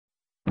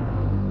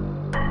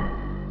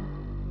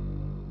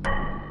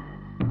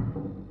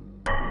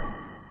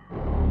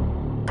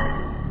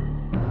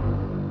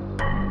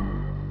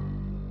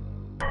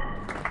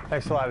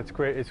Thanks a lot. It's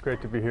great. It's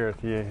great to be here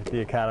at the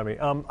Academy.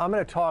 I'm going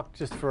to talk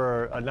just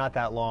for not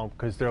that long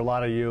because there are a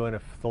lot of you, and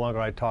if the longer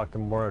I talk, the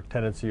more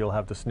tendency you'll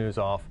have to snooze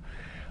off,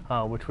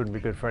 which wouldn't be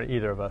good for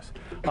either of us.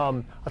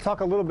 I'll talk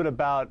a little bit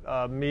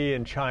about me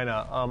in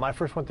China. I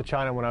first went to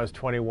China when I was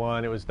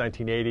 21. It was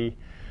 1980.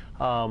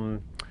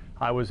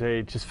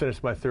 I just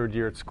finished my third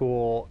year at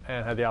school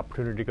and had the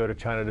opportunity to go to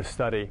China to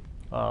study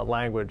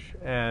language,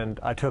 and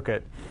I took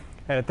it.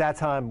 And at that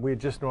time, we had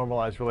just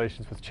normalized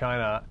relations with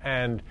China,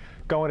 and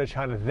going to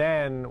China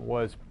then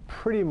was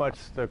pretty much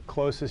the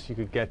closest you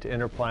could get to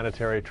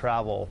interplanetary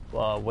travel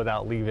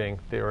without leaving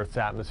the Earth's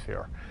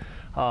atmosphere.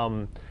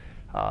 No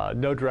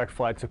direct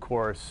flights, of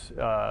course,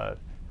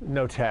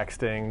 no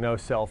texting, no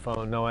cell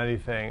phone, no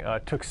anything.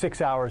 It took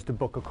 6 hours to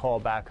book a call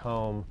back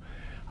home.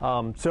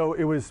 So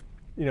it was,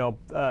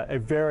 a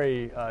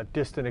very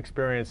distant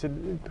experience.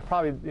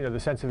 Probably, the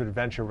sense of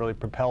adventure really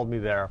propelled me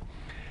there.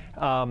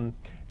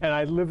 And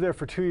I lived there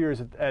for 2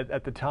 years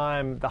at the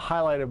time. The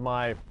highlight of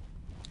my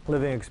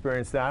living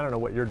experience there, I don't know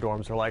what your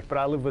dorms are like, but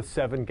I lived with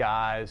 7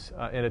 guys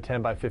in a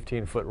 10 by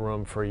 15 foot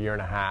room for a year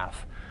and a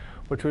half,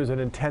 which was an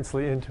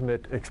intensely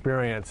intimate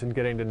experience in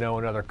getting to know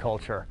another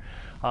culture.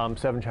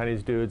 7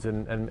 Chinese dudes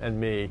and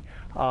me.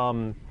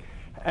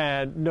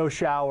 And no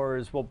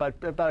showers, well,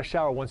 about a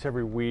shower once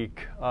every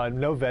week,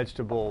 no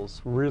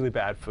vegetables, really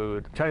bad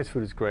food. Chinese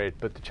food is great,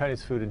 but the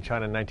Chinese food in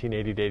China in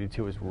 1980 to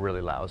 82 was really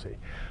lousy.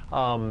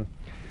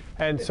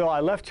 And so I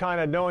left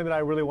China knowing that I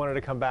really wanted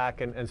to come back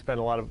and spend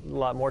a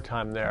lot more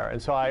time there.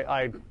 And so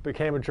I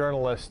became a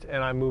journalist,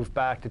 and I moved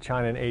back to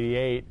China in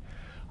 '88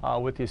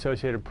 with the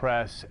Associated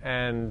Press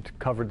and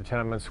covered the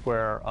Tiananmen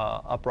Square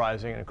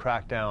uprising and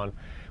crackdown,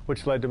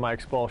 which led to my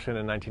expulsion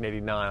in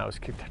 1989.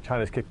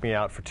 China's kicked me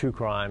out for 2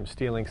 crimes: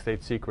 stealing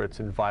state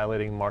secrets and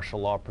violating martial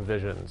law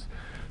provisions.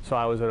 So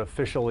I was an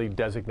officially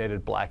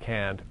designated black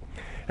hand.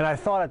 And I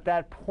thought at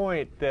that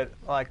point that,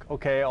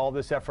 okay, all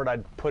this effort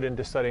I'd put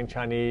into studying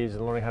Chinese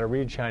and learning how to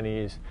read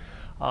Chinese,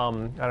 I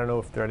don't know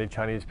if there are any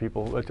Chinese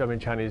people,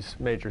 Chinese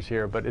majors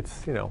here, but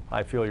it's,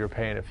 I feel your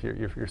pain if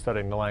you're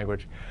studying the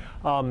language.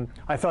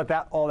 I thought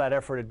that all that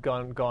effort had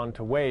gone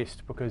to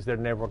waste because they're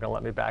never going to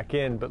let me back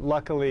in. But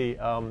luckily,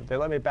 they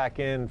let me back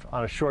in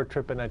on a short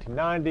trip in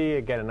 1990,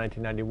 again in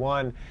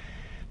 1991.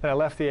 Then I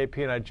left the AP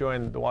and I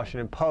joined the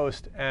Washington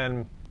Post,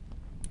 and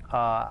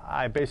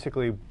I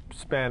basically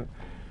spent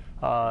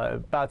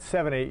about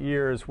 7, 8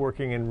 years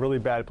working in really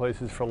bad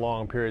places for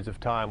long periods of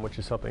time, which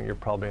is something you're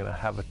probably going to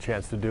have a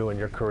chance to do in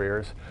your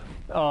careers.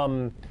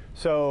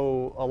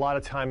 So a lot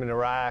of time in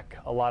Iraq,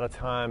 a lot of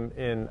time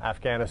in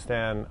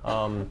Afghanistan,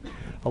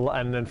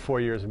 and then 4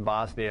 years in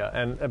Bosnia.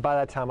 And by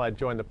that time, I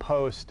joined the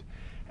Post.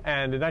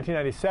 And in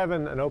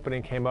 1997, an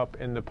opening came up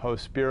in the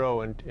Post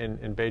bureau in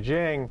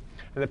Beijing,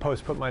 and the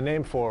Post put my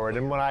name forward.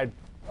 And when I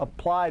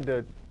applied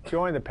to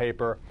join the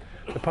paper,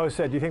 the Post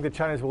said, "Do you think the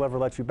Chinese will ever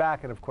let you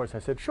back?" And of course I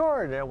said,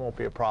 "Sure, it won't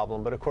be a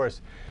problem." But of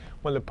course,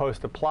 when the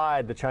Post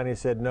applied, the Chinese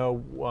said, "No,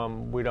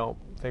 we don't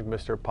think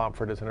Mr.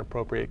 Pomfret is an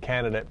appropriate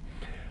candidate."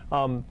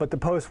 But the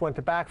Post went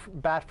to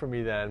bat for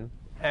me then.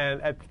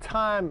 And at the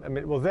time,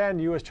 then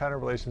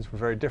U.S.-China relations were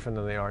very different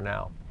than they are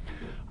now.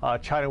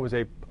 China was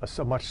a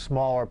much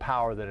smaller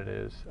power than it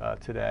is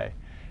today.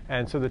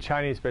 And so the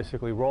Chinese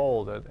basically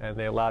rolled, and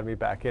they allowed me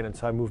back in. And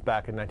so I moved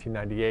back in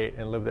 1998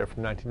 and lived there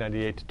from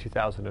 1998 to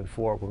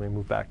 2004 when we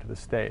moved back to the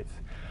States.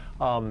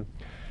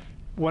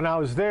 When I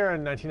was there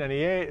in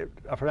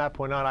 1998, from that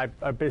point on,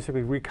 I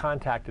basically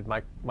recontacted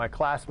my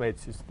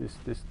classmates,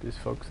 these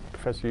folks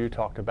Professor Yu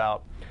talked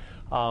about,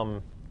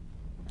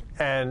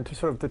 and to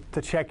sort of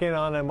to check in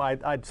on them.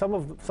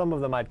 Some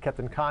of them I'd kept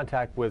in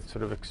contact with,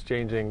 sort of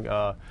exchanging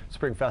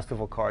Spring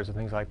Festival cards and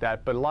things like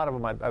that. But a lot of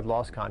them I'd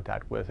lost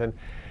contact with,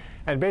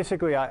 and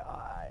basically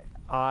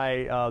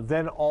I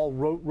then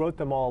wrote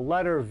them all a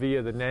letter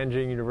via the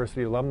Nanjing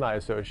University Alumni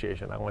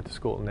Association. I went to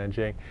school in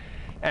Nanjing.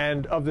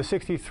 And of the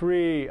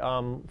 63,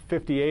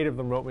 58 of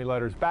them wrote me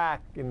letters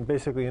back. And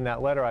basically in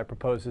that letter, I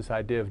proposed this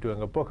idea of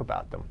doing a book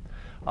about them.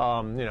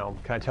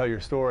 Can I tell your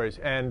stories?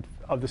 And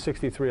of the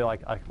 63,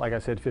 like I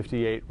said,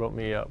 58 wrote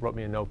me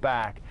a note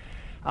back.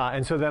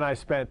 And so then I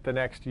spent the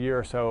next year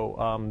or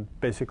so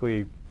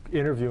basically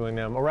interviewing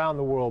them around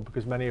the world,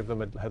 because many of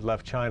them had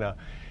left China.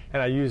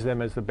 And I used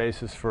them as the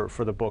basis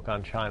for the book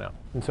on China.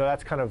 And so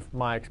that's kind of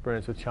my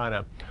experience with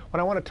China.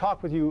 What I want to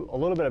talk with you a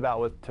little bit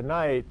about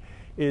tonight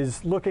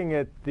is looking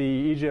at the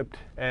Egypt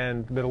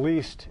and Middle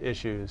East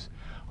issues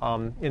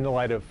in the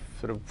light of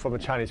sort of from a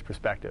Chinese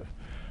perspective,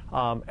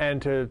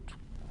 and to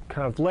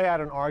kind of lay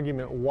out an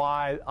argument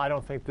why I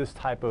don't think this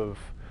type of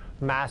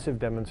massive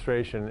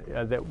demonstration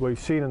that we've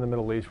seen in the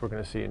Middle East we're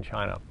going to see in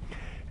China.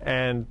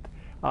 And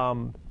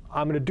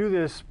I'm going to do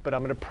this, but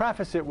I'm going to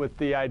preface it with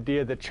the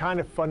idea that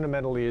China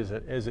fundamentally is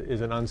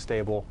an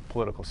unstable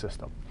political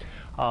system.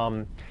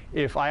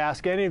 If I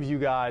ask any of you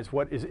guys,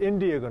 what is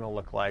India going to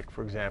look like,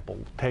 for example,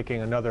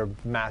 taking another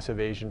massive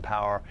Asian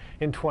power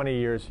in 20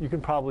 years, you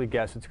can probably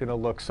guess it's going to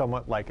look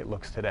somewhat like it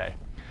looks today.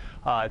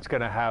 It's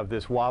going to have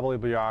this wobbly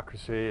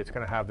bureaucracy. It's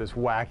going to have this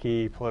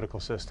wacky political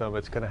system.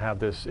 It's going to have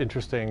this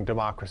interesting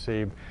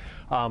democracy,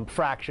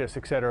 fractious,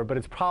 et cetera. But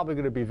it's probably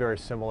going to be very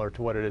similar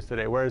to what it is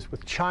today. Whereas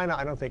with China,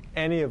 I don't think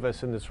any of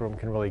us in this room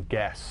can really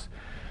guess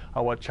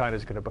what China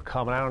is going to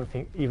become. And I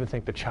don't even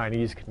think the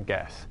Chinese can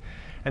guess.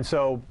 And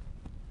so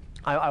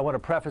I want to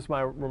preface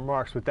my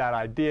remarks with that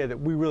idea that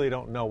we really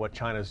don't know what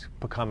China's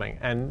becoming,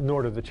 and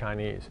nor do the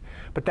Chinese.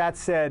 But that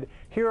said,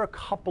 here are a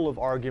couple of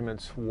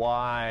arguments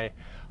why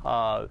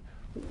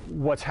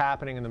what's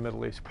happening in the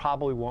Middle East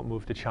probably won't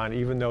move to China,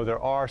 even though there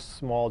are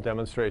small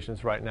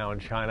demonstrations right now in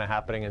China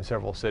happening in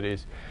several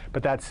cities.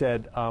 But that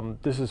said,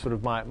 this is sort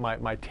of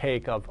my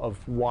take of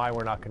why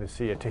we're not going to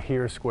see a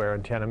Tahir Square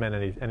in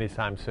Tiananmen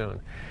anytime soon.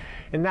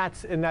 And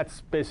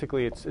that's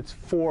basically, it's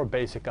four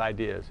basic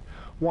ideas.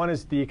 One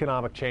is the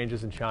economic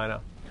changes in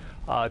China.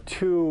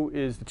 Two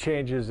is the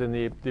changes in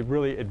the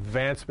really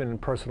advancement in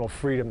personal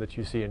freedom that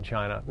you see in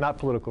China. Not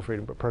political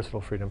freedom, but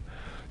personal freedom.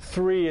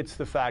 Three, it's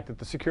the fact that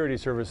the security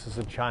services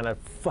in China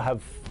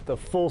have the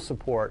full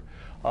support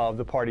of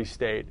the party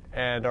state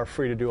and are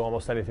free to do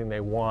almost anything they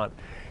want.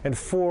 And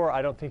four,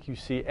 I don't think you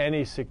see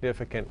any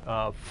significant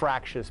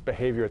fractious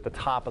behavior at the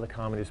top of the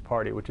Communist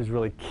Party, which is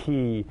really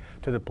key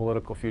to the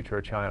political future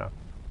of China.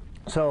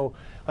 So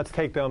let's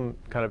take them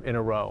kind of in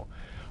a row.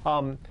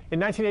 In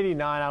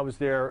 1989, I was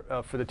there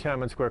for the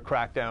Tiananmen Square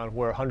crackdown,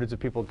 where hundreds of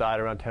people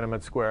died around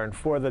Tiananmen Square. And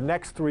for the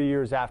next 3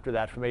 years after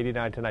that, from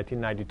 '89 to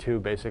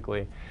 1992,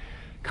 basically,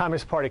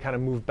 Communist Party kind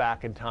of moved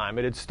back in time.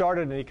 It had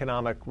started an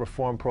economic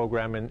reform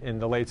program in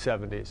the late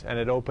 70s, and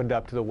it opened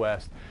up to the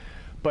West.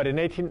 But in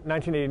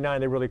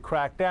 1989, they really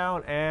cracked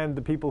down, and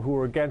the people who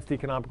were against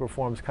economic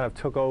reforms kind of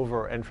took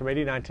over. And from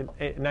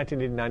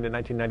 1989 to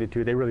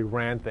 1992, they really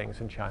ran things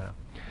in China.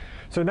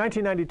 So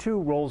 1992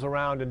 rolls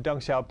around, and Deng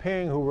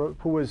Xiaoping,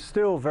 who was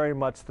still very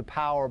much the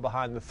power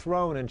behind the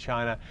throne in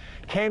China,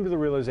 came to the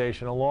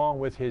realization, along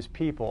with his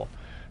people,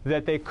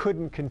 that they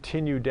couldn't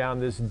continue down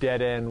this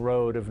dead-end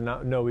road of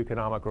no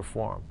economic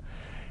reform.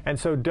 And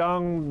so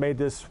Deng made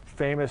this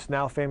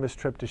now famous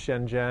trip to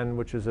Shenzhen,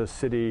 which is a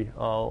city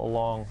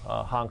along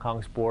Hong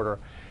Kong's border,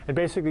 and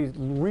basically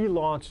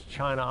relaunched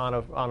China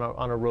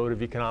on a road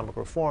of economic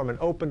reform and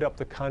opened up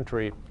the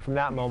country from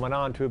that moment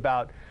on to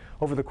about,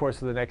 over the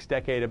course of the next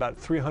decade, about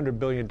 $300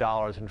 billion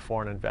in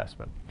foreign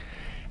investment.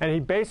 And he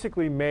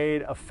basically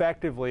made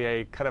effectively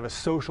a kind of a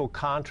social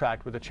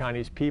contract with the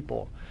Chinese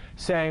people,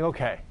 saying,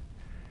 okay,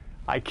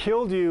 I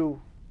killed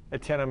you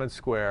at Tiananmen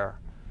Square,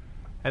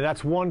 and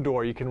that's one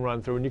door you can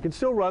run through, and you can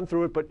still run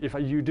through it, but if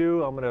you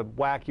do, I'm going to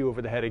whack you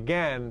over the head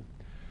again.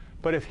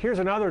 But here's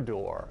another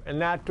door,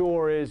 and that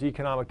door is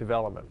economic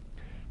development.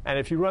 And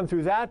if you run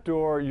through that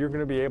door, you're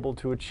going to be able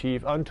to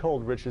achieve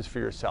untold riches for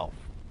yourself,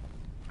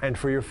 and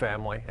for your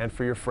family, and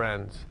for your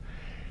friends.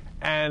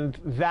 And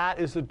that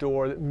is the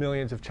door that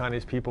millions of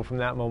Chinese people from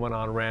that moment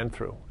on ran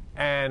through.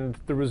 And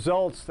the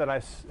results that I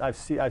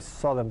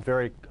saw them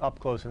very up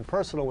close and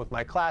personal with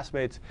my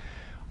classmates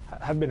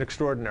have been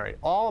extraordinary.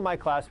 All of my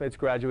classmates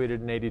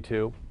graduated in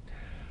 '82.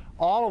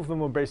 All of them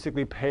were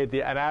basically paid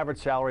an average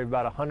salary of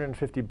about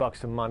 150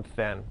 bucks a month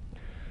then.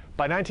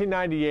 By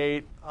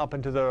 1998, up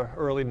into the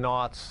early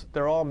noughts,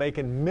 they're all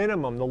making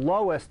minimum. The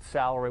lowest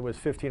salary was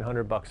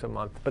 1,500 bucks a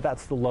month, but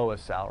that's the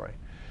lowest salary.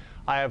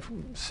 I have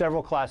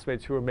several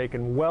classmates who are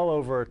making well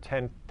over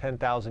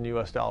 10,000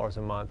 US dollars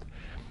a month.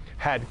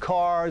 Had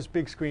cars,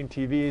 big screen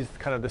TVs,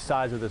 kind of the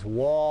size of this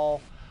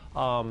wall,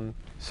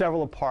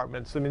 several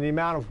apartments. I mean, the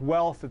amount of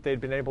wealth that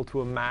they'd been able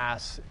to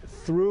amass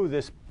through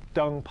this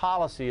Deng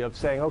policy of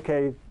saying,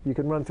 okay, you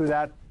can run through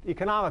that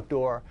economic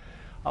door,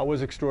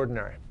 was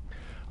extraordinary.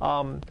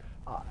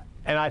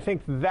 And I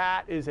think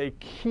that is a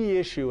key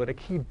issue and a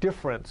key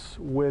difference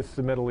with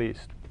the Middle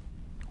East,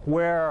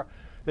 where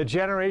the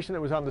generation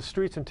that was on the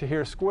streets in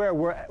Tahrir Square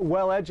were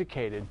well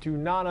educated. Do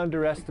not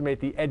underestimate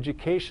the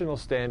educational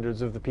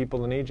standards of the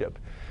people in Egypt.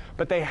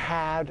 But they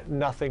had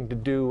nothing to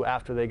do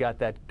after they got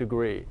that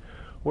degree.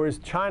 Whereas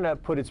China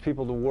put its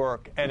people to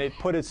work, and it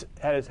put its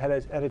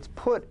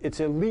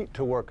elite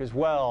to work as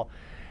well.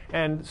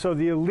 And so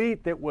the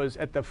elite that was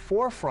at the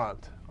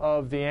forefront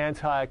of the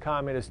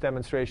anti-communist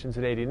demonstrations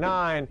in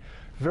 '89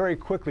 very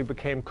quickly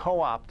became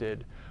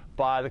co-opted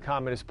by the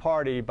Communist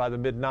Party by the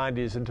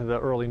mid-'90s into the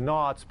early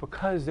noughts,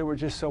 because there was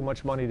just so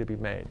much money to be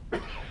made.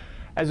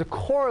 As a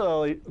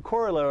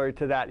corollary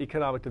to that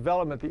economic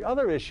development, the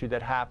other issue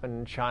that happened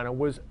in China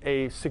was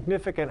a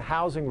significant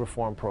housing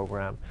reform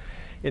program.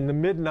 In the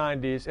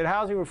mid-'90s, in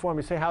housing reform,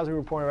 you say housing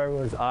reform,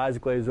 everyone's eyes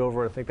glaze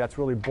over and think that's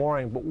really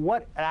boring. But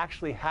what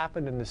actually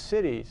happened in the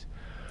cities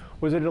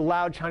was it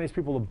allowed Chinese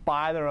people to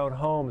buy their own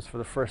homes for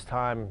the first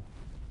time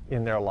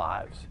in their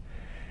lives.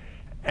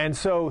 And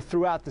so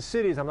throughout the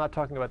cities, I'm not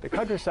talking about the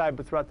countryside,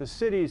 but throughout the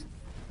cities,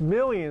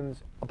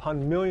 millions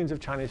upon millions of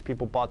Chinese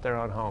people bought their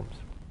own homes.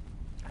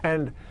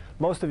 And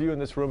most of you in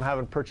this room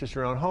haven't purchased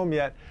your own home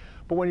yet,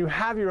 But when you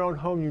have your own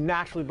home, you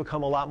naturally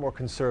become a lot more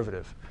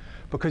conservative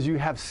because you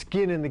have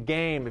skin in the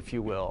game, if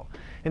you will.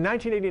 In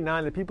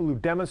 1989, the people who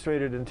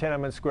demonstrated in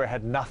Tiananmen Square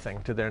had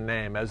nothing to their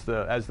name, as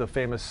the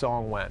famous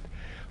song went.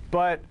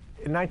 But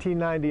in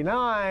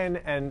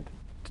 1999 and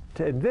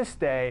to this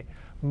day,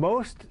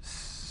 most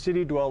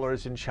city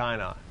dwellers in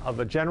China of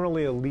a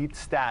generally elite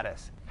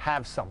status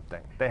have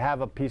something. They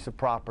have a piece of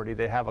property,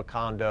 they have a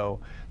condo,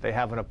 they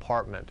have an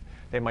apartment,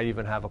 they might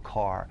even have a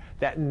car.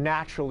 That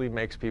naturally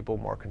makes people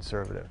more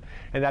conservative.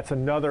 And that's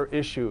another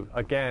issue,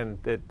 again,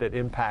 that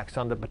impacts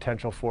on the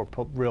potential for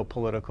real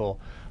political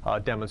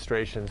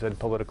demonstrations and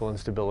political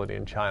instability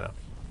in China.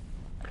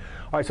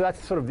 All right, so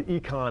that's sort of the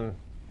econ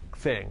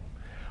thing.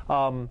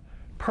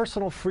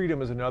 Personal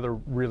freedom is another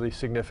really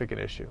significant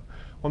issue.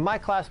 When my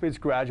classmates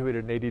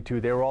graduated in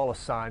 '82, they were all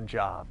assigned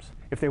jobs.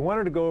 If they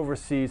wanted to go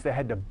overseas, they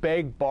had to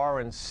beg,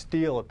 borrow, and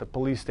steal at the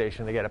police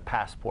station to get a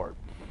passport.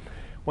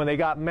 When they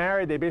got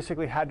married, they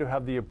basically had to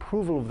have the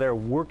approval of their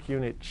work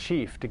unit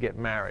chief to get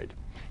married.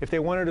 If they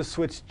wanted to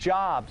switch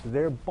jobs,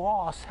 their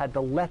boss had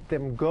to let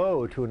them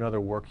go to another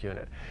work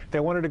unit. If they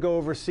wanted to go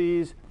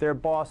overseas, their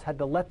boss had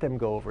to let them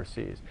go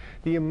overseas.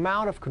 The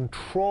amount of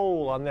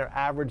control on their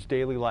average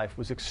daily life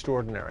was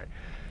extraordinary.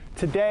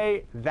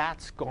 Today,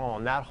 that's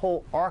gone. That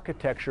whole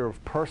architecture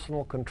of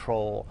personal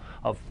control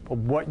of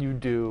what you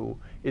do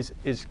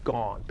is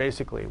gone.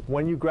 Basically,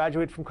 when you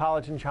graduate from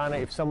college in China,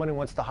 if somebody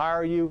wants to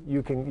hire you,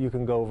 you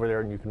can go over there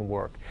and you can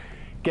work.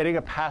 Getting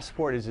a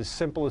passport is as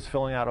simple as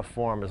filling out a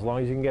form. As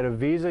long as you can get a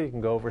visa, you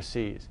can go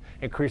overseas.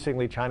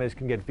 Increasingly, Chinese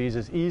can get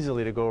visas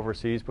easily to go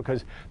overseas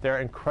because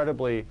they're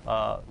incredibly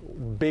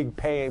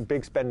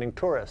big spending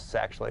tourists,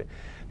 actually.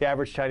 The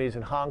average Chinese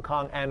in Hong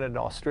Kong and in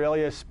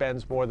Australia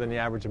spends more than the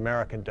average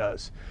American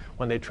does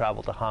when they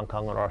travel to Hong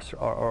Kong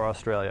or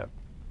Australia.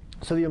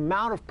 So the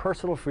amount of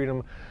personal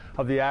freedom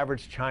of the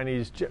average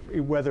Chinese,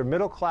 whether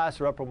middle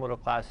class or upper middle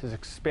class, has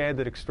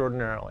expanded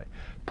extraordinarily.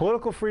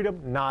 Political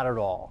freedom, not at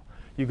all.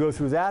 You go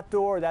through that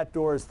door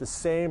is the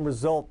same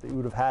result that you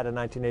would have had in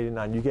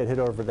 1989. You get hit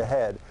over the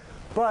head.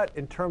 But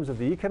in terms of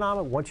the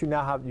economic, once you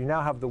now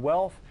have the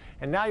wealth,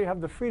 and now you have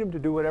the freedom to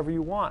do whatever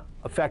you want,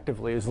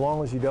 effectively, as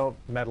long as you don't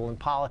meddle in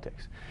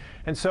politics.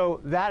 And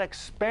so that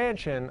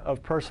expansion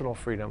of personal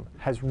freedom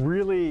has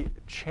really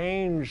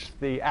changed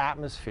the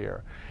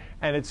atmosphere,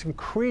 and it's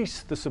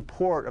increased the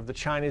support of the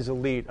Chinese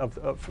elite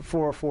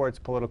for its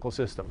political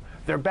system.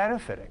 They're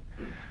benefiting.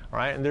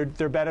 Right? And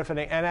they're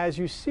benefiting. And as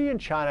you see in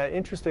China,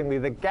 interestingly,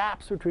 the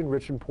gaps between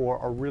rich and poor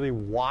are really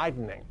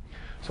widening.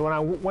 So when I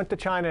went to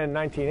China in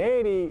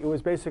 1980, it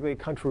was basically a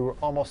country where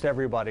almost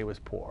everybody was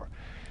poor.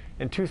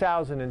 In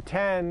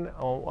 2010,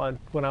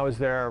 when I was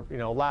there,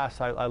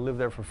 I lived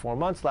there for 4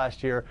 months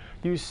last year,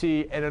 you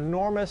see an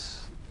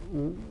enormous,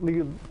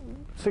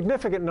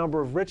 significant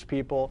number of rich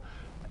people,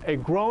 a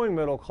growing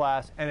middle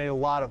class, and a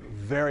lot of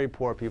very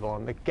poor people.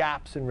 And the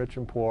gaps in rich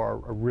and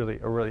poor are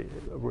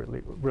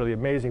really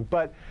amazing.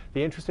 But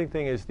the interesting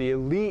thing is the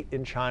elite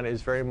in China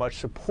is very much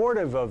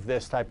supportive of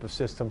this type of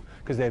system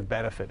because they've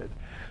benefited.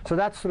 So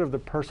that's sort of the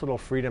personal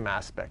freedom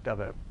aspect of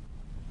it.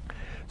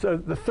 So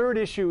the third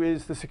issue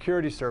is the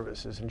security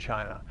services in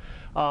China.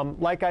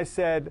 Like I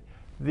said,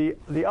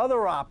 the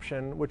other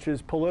option, which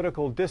is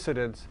political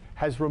dissidence,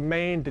 has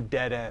remained a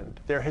dead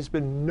end. There has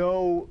been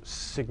no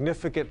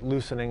significant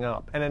loosening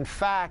up. And in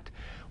fact,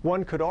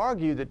 one could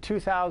argue that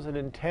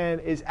 2010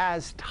 is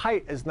as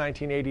tight as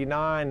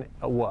 1989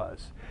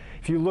 was.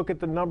 If you look at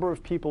the number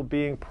of people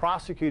being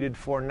prosecuted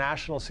for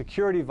national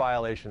security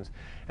violations,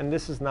 and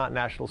this is not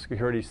national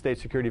security, state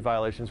security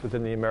violations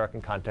within the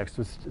American context,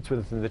 it's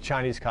within the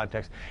Chinese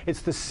context, it's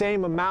the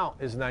same amount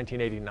as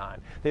 1989.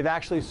 They've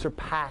actually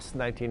surpassed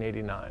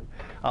 1989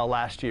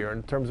 last year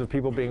in terms of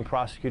people being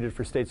prosecuted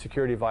for state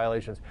security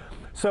violations.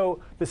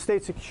 So the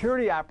state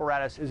security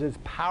apparatus is as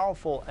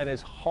powerful and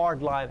as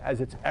hardline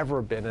as it's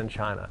ever been in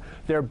China.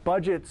 Their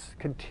budgets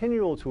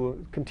continue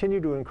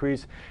to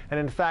increase, and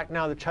in fact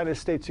now the China's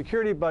state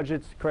security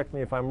budgets, correct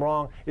me if I'm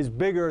wrong, is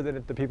bigger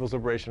than the People's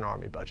Liberation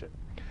Army budget.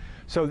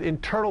 So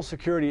internal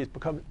security has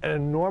become an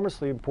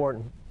enormously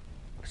important,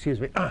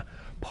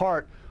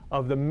 part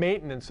of the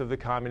maintenance of the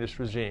communist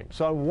regime.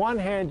 So on one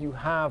hand, you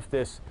have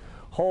this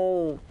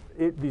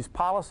these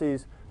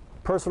policies,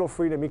 personal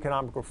freedom,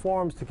 economic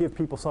reforms, to give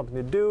people something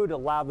to do, to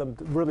allow them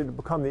to really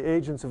become the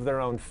agents of their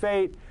own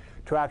fate,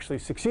 to actually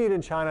succeed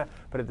in China.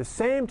 But at the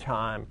same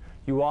time,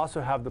 you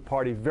also have the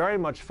party very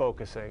much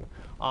focusing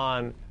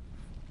on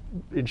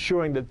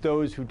ensuring that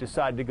those who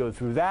decide to go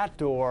through that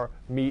door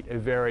meet a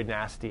very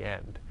nasty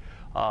end.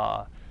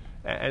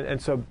 And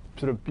so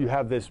sort of you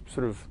have this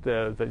sort of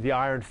the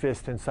iron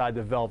fist inside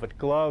the velvet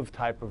glove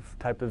type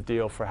of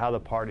deal for how the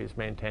parties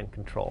maintain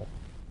control.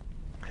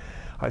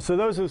 All right, so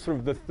those are sort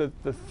of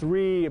the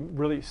three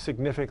really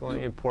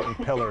significantly important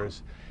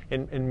pillars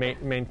in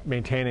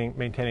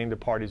maintaining the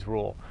party's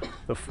rule.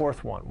 The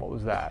fourth one, what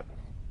was that?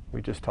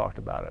 We just talked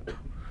about it.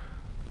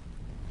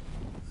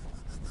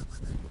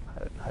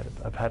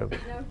 I've had a. No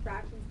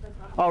fractions per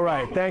problem. All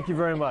right, thank you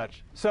very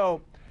much.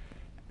 So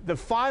the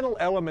final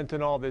element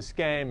in all this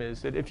game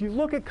is that if you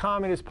look at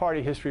Communist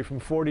Party history from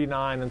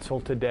 '49 until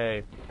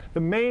today, the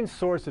main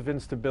source of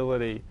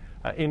instability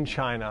in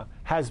China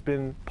has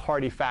been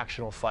party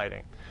factional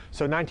fighting.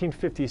 So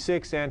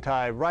 1956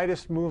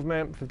 anti-rightist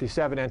movement,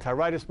 57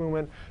 anti-rightist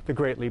movement, the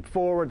Great Leap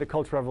Forward, the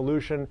Cultural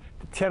Revolution,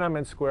 the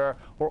Tiananmen Square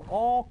were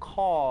all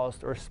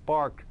caused or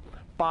sparked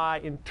by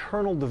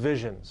internal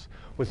divisions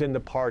within the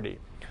party.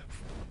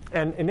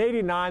 And in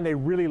 '89, they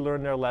really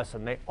learned their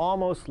lesson. They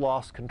almost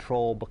lost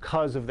control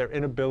because of their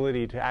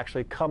inability to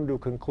actually come to a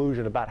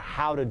conclusion about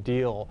how to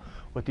deal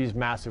with these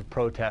massive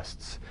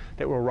protests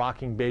that were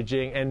rocking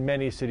Beijing and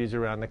many cities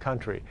around the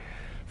country.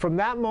 From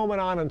that moment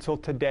on until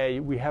today,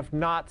 we have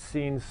not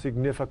seen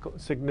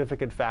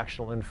significant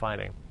factional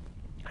infighting.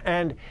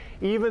 And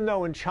even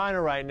though in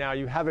China right now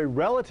you have a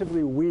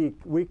relatively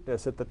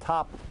weakness at the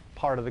top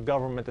part of the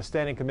government, the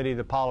Standing Committee,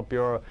 the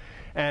Politburo,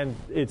 and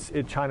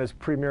China's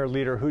premier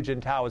leader, Hu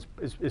Jintao,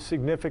 is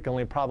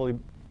significantly, probably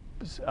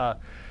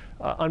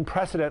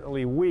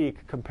unprecedentedly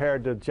weak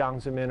compared to Jiang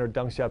Zemin or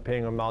Deng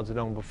Xiaoping or Mao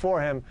Zedong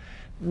before him.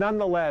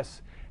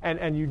 Nonetheless,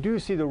 and you do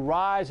see the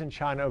rise in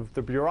China of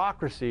the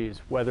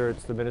bureaucracies, whether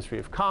it's the Ministry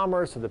of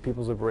Commerce or the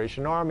People's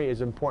Liberation Army,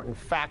 as important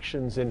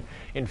factions in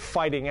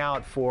fighting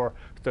out for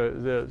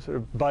the sort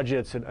of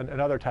budgets and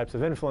other types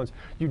of influence.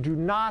 You do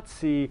not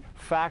see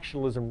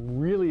factionalism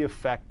really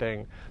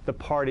affecting the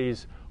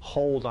party's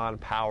hold on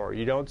power.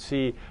 You don't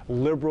see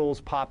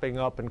liberals popping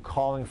up and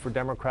calling for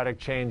democratic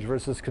change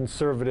versus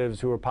conservatives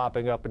who are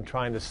popping up and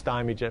trying to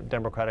stymie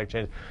democratic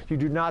change. You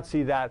do not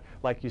see that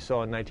like you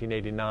saw in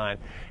 1989.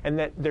 And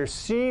that there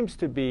seems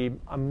to be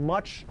a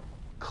much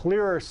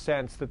clearer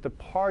sense that the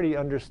party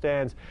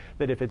understands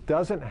that if it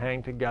doesn't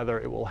hang together,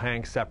 it will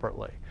hang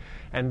separately.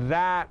 And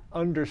that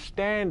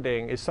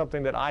understanding is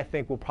something that I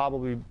think will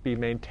probably be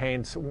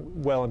maintained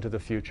well into the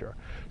future.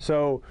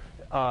 So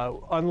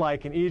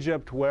unlike in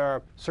Egypt,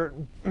 where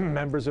certain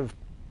members of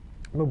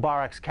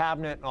Mubarak's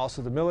cabinet and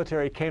also the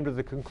military came to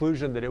the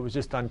conclusion that it was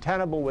just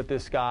untenable with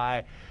this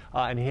guy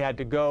and he had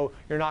to go,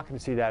 you're not going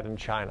to see that in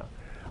China.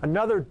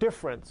 Another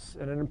difference,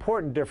 and an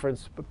important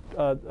difference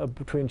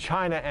between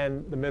China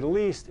and the Middle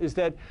East, is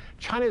that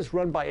China is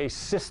run by a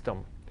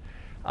system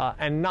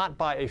and not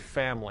by a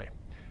family.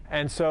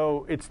 And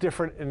so it's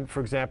different, in,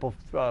 for example,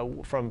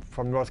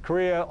 from North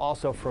Korea,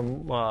 also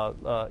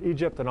from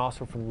Egypt, and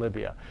also from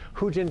Libya.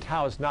 Hu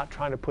Jintao is not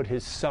trying to put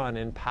his son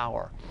in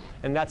power.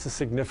 And that's a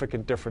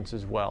significant difference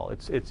as well.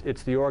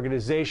 It's the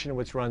organization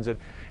which runs it.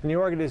 And the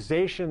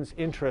organization's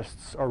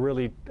interests are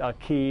really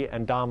key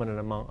and dominant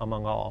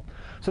among all.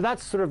 So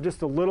that's sort of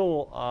just a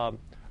little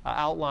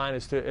outline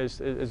as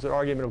an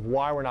argument of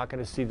why we're not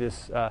going to see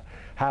this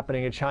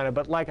happening in China.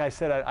 But like I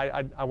said,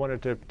 I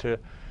wanted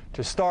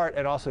to start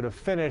and also to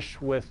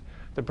finish with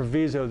the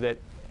proviso that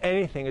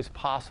anything is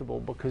possible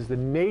because the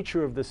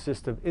nature of the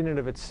system in and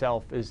of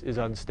itself is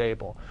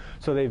unstable.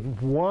 So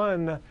they've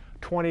won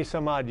 20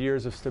 some odd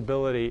years of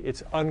stability.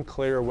 It's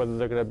unclear whether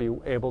they're going to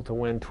be able to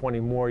win 20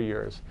 more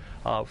years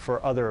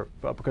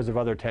because of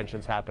other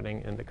tensions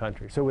happening in the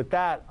country. So with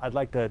that, I'd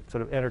like to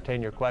sort of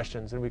entertain your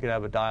questions, and we can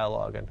have a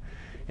dialogue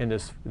in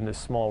this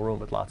small room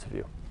with lots of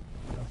you.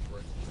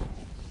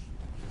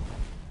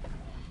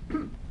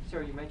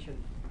 Sir, you mentioned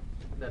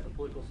that the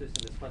political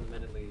system is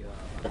fundamentally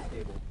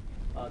unstable.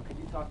 Could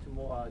you talk to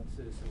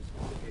some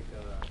specific,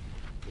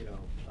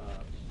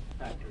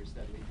 factors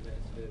that lead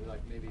to this, like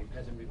maybe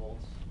peasant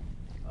revolts,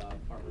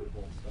 farmer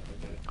revolts, stuff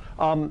like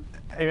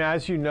that? And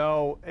as you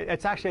know,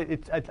 it's actually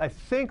I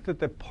think that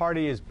the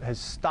party has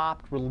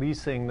stopped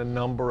releasing the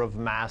number of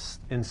mass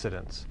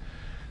incidents.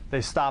 They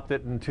stopped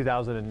it in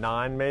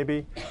 2009,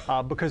 maybe,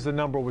 because the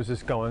number was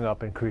just going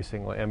up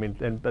increasingly. I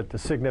mean, but a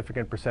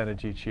significant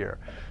percentage each year.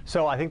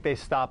 So I think they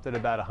stopped at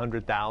about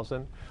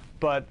 100,000.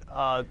 But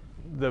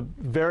the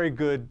very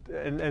good,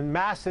 and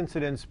mass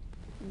incidents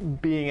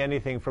being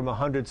anything from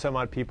 100 some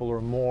odd people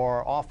or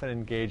more, often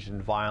engaged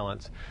in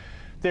violence.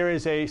 There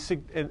is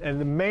and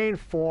the main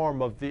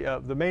form of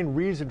the main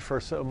reason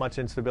for so much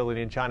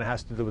instability in China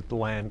has to do with the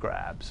land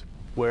grabs,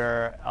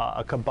 where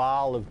a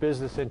cabal of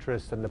business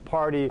interests and the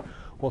party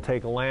will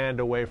take land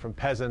away from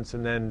peasants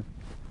and then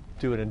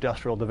do an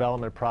industrial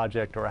development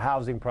project or a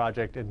housing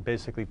project and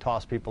basically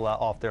toss people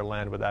off their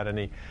land without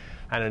any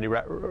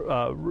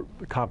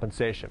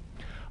compensation.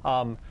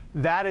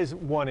 That is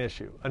one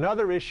issue.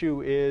 Another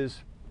issue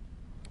is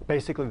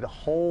basically the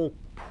whole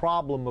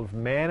problem of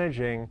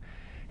managing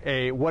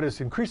what is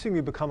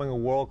increasingly becoming a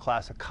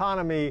world-class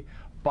economy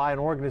by an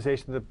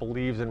organization that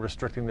believes in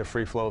restricting the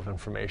free flow of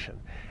information.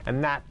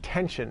 And that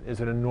tension is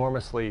an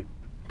enormously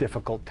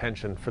difficult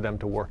tension for them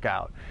to work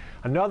out.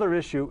 Another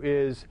issue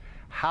is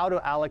how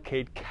to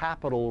allocate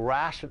capital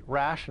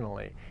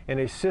rationally in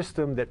a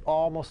system that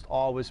almost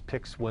always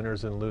picks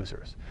winners and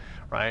losers,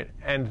 right?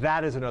 And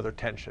that is another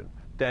tension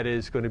that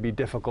is going to be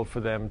difficult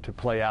for them to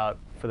play out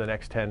for the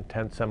next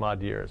 10 some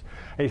odd years.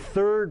 A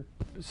third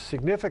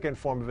significant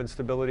form of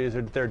instability is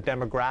their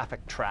demographic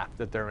trap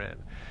that they're in.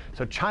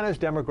 So China's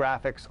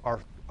demographics are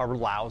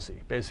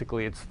lousy.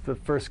 Basically, it's the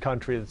first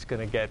country that's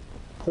going to get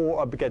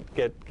poor,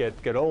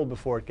 get old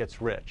before it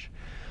gets rich.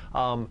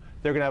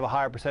 They're going to have a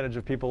higher percentage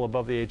of people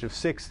above the age of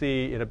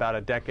 60 in about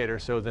a decade or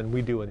so than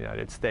we do in the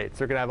United States.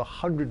 They're going to have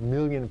 100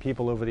 million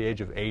people over the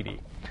age of 80.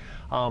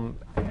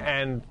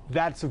 And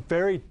that's a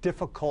very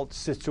difficult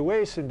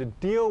situation to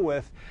deal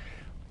with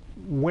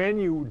when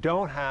you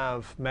don't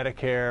have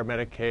Medicare,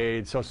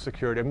 Medicaid, Social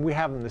Security. I mean, we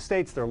have them in the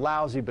States. They're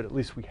lousy, but at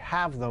least we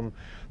have them.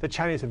 The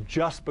Chinese have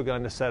just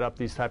begun to set up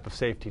these type of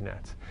safety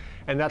nets.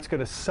 And that's going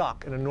to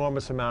suck an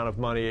enormous amount of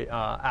money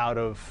out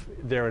of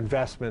their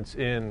investments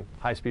in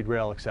high-speed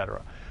rail, et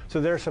cetera. So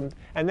there's some,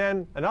 and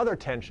then another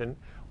tension,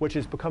 which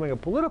is becoming a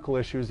political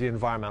issue, is the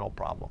environmental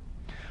problem.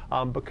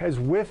 Because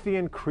with the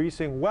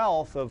increasing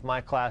wealth of my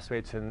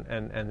classmates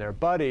and their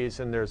buddies,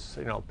 and there's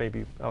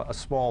maybe a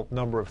small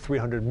number of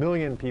 300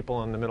 million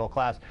people in the middle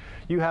class,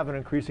 you have an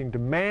increasing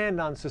demand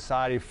on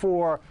society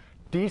for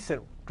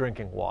decent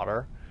drinking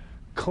water,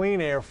 clean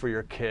air for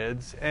your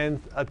kids,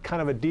 and a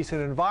kind of a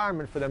decent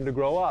environment for them to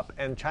grow up.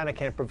 And China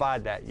can't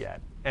provide that yet.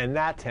 And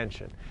that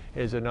tension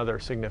is another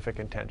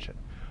significant tension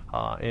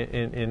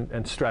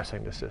in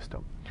stressing the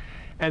system.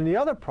 And the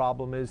other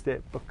problem is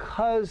that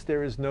because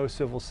there is no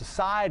civil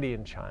society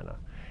in China,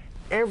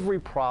 every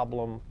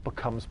problem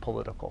becomes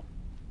political,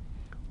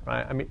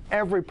 right? I mean,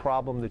 every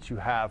problem that you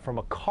have, from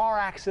a car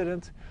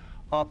accident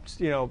up,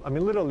 I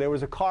mean, literally, there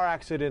was a car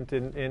accident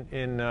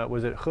in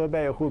was it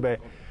Hebei or Hubei?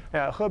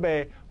 Yeah,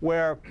 Hebei,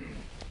 where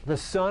the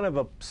son of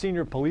a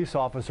senior police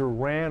officer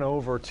ran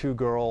over two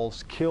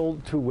girls,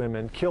 killed two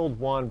women, killed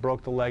one,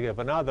 broke the leg of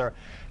another.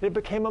 It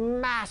became a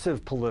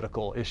massive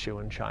political issue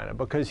in China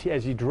because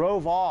as he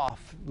drove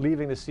off,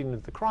 leaving the scene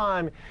of the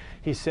crime,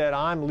 he said,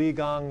 "I'm Li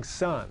Gang's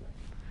son."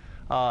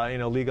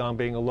 Li Gang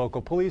being a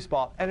local police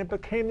boss. And it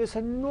became this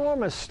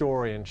enormous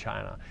story in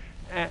China.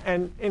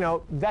 And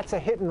that's a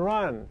hit and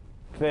run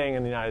thing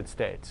in the United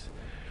States.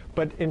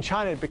 But in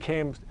China, it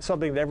became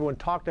something that everyone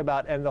talked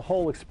about, and the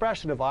whole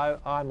expression of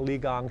 "I'm Li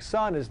Gang's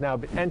son" is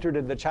now entered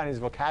in the Chinese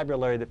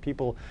vocabulary that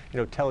people,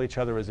 tell each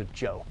other as a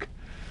joke.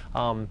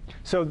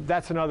 So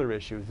that's another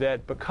issue,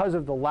 that because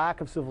of the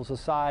lack of civil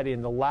society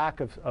and the lack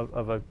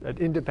of an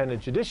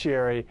independent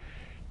judiciary,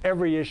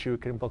 every issue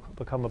can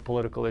become a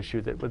political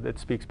issue that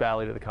speaks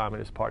badly to the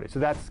Communist Party. So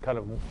that's kind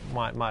of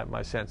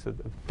my sense that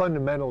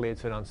fundamentally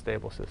it's an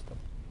unstable system.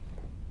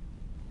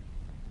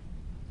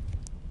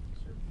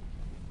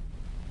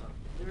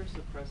 They're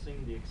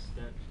suppressing the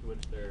extent to which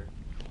they're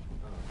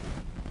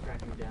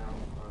cracking down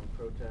on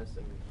protests,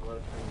 and a lot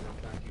of times,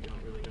 in fact, you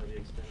don't really know the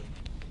extent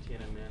of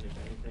Tiananmen, if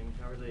anything.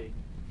 How are they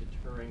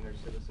deterring their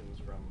citizens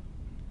from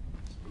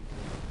speaking?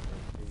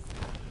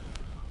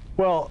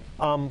 Well,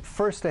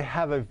 first, they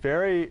have a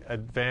very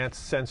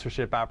advanced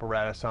censorship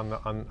apparatus on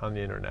the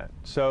internet.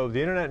 So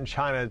the internet in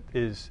China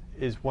is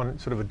one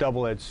sort of a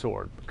double-edged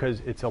sword,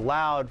 because it's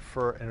allowed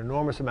for an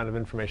enormous amount of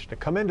information to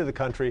come into the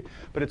country,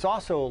 but it's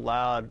also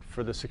allowed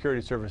for the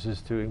security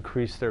services to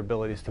increase their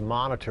abilities to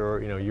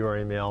monitor, your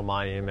email,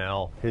 my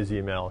email, his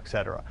email, et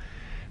cetera.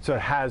 So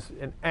it has,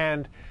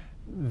 and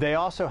they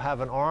also have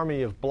an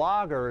army of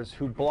bloggers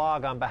who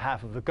blog on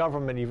behalf of the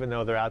government, even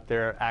though they're out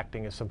there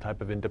acting as some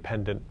type of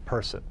independent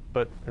person.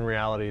 But in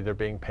reality, they're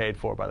being paid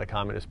for by the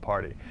Communist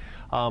Party.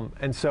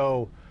 And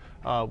so,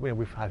 I think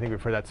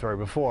we've heard that story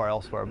before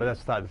elsewhere, but that's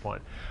beside the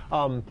point.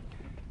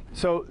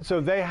 So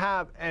they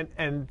have,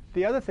 and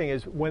the other thing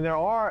is, when there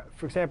are,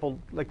 for example,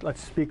 let's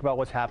speak about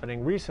what's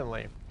happening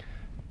recently.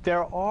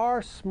 There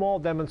are small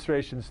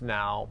demonstrations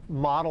now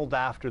modeled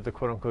after the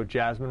quote-unquote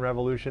Jasmine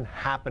Revolution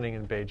happening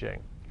in Beijing,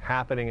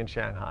 happening in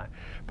Shanghai.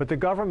 But the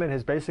government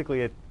is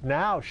basically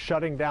now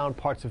shutting down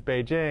parts of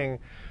Beijing,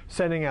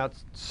 sending out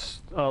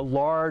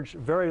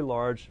very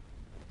large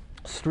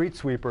street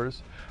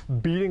sweepers,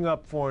 beating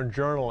up foreign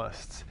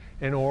journalists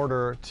in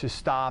order to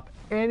stop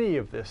any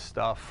of this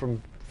stuff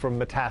from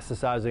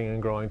metastasizing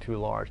and growing too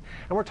large.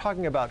 And we're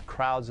talking about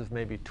crowds of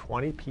maybe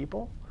 20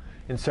 people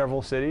in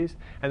several cities,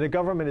 and the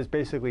government has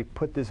basically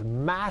put this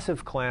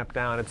massive clamp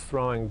down. It's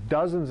throwing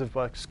dozens of,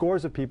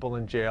 scores of people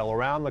in jail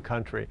around the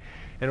country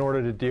in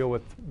order to deal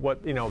with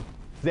what,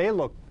 they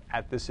look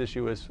at this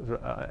issue as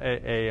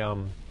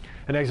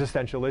an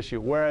existential issue.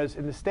 Whereas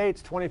in the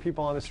States, 20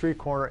 people on the street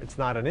corner, it's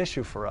not an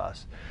issue for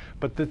us.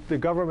 But the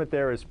government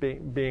there is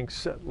being,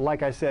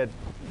 like I said,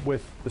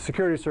 with the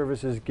security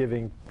services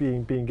being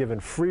given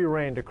free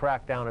rein to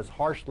crack down as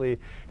harshly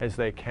as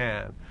they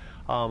can.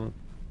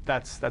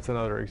 That's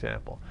another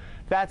example.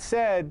 That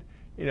said,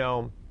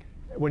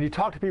 when you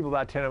talk to people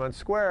about Tiananmen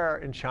Square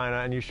in China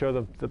and you show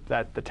them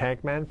the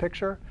Tank Man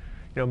picture,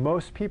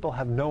 most people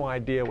have no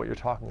idea what you're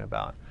talking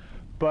about.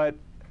 But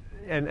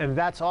and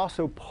that's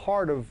also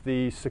part of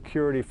the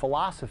security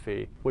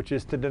philosophy, which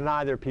is to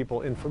deny their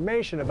people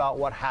information about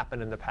what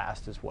happened in the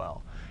past as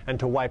well, and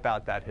to wipe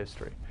out that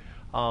history.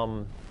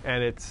 And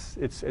it's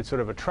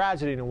sort of a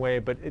tragedy in a way,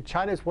 but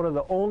China is one of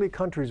the only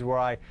countries where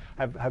I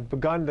have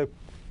begun to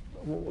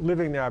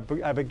living there,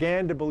 I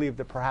began to believe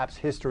that perhaps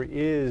history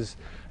is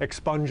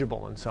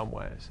expungible in some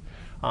ways.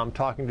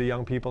 Talking to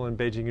young people in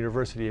Beijing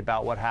University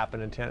about what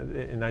happened in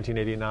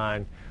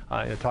 1989,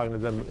 talking to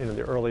them in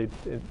the early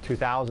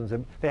 2000s,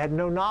 and they had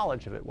no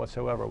knowledge of it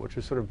whatsoever, which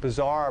was sort of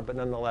bizarre, but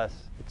nonetheless,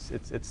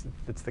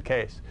 it's the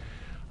case.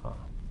 What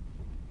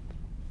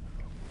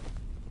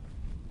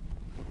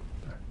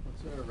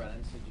sort of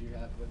run-ins did you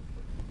have with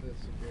the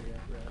security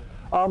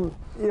apparatus?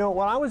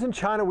 When I was in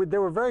China,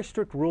 there were very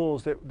strict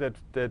rules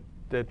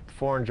that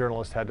foreign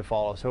journalists had to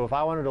follow. So if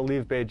I wanted to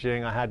leave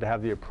Beijing, I had to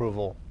have the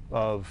approval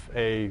of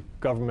a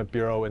government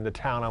bureau in the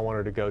town I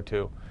wanted to go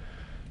to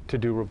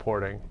do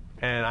reporting.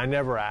 And I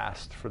never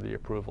asked for the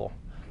approval.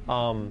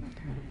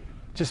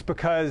 Just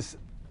because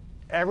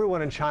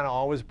everyone in China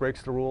always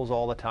breaks the rules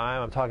all the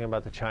time. I'm talking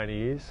about the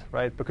Chinese,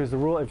 right? Because the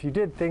rule, if you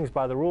did things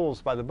by the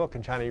rules, by the book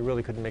in China, you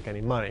really couldn't make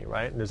any money,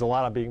 right? And there's a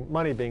lot of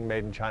money being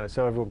made in China,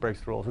 so everyone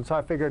breaks the rules. And so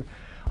I figured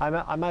I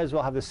might as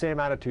well have the same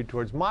attitude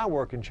towards my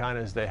work in China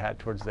as they had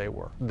towards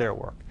their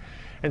work.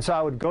 And so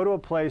I would go to a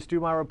place, do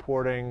my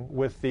reporting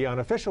with the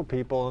unofficial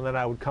people, and then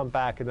I would come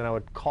back and then I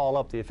would call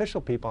up the official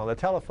people on the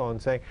telephone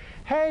saying,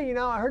 hey,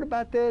 I heard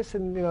about this,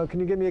 and can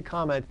you give me a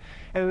comment?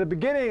 And in the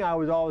beginning, I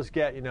would always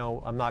get,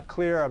 I'm not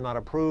clear, I'm not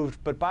approved.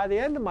 But by the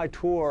end of my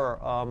tour,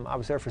 I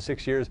was there for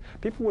 6 years,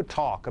 people would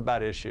talk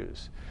about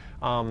issues,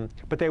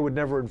 but they would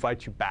never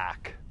invite you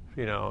back,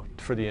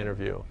 for the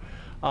interview.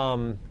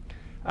 And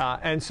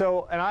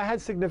I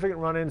had significant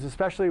run-ins,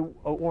 especially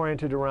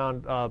oriented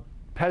around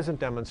peasant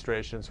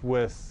demonstrations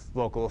with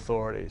local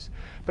authorities.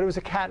 But it was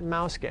a cat and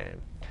mouse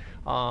game.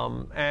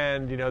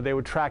 And they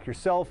would track your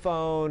cell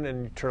phone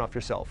and you turn off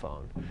your cell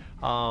phone.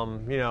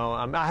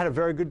 I had a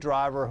very good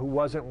driver who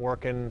wasn't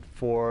working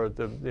for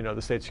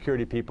the state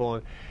security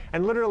people,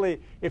 and literally,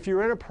 if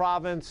you're in a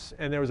province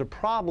and there was a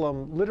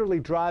problem, literally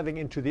driving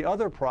into the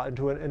other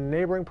into a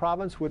neighboring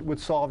province would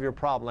solve your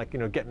problem, like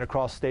getting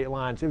across state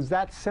lines. It was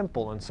that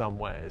simple in some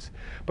ways,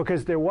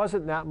 because there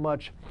wasn't that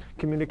much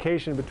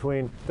communication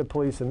between the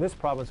police in this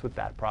province with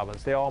that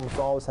province. They almost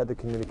always had to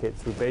communicate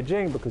through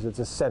Beijing because it's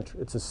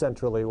a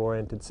centrally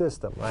oriented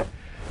system, right?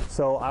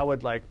 So I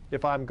would,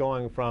 if I'm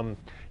going from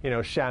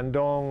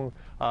Shandong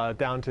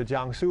down to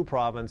Jiangsu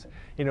province,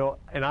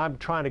 and I'm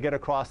trying to get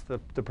across the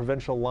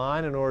provincial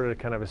line in order to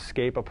kind of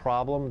escape a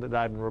problem that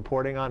I've been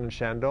reporting on in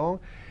Shandong,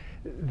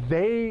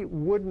 they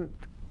wouldn't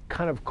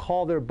kind of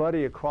call their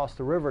buddy across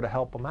the river to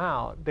help them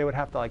out. They would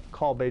have to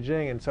call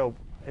Beijing, and so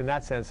in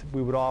that sense,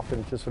 we would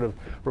often just sort of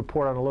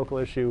report on a local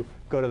issue,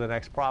 go to the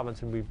next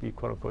province, and we'd be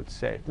quote-unquote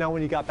safe. Now,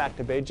 when you got back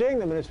to Beijing,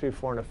 the Ministry of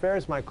Foreign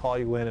Affairs might call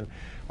you in and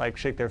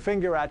shake their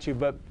finger at you,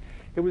 but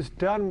it was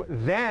done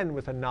then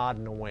with a nod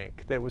and a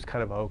wink. That it was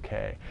kind of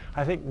okay.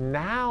 I think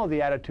now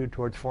the attitude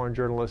towards foreign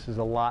journalists is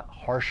a lot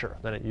harsher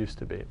than it used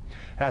to be. It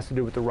has to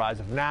do with the rise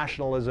of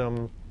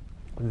nationalism,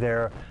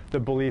 the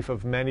belief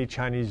of many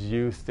Chinese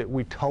youth that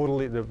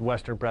the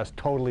Western press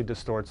totally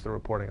distorts the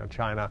reporting on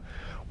China.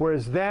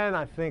 Whereas then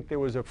I think there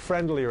was a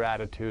friendlier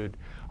attitude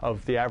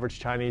of the average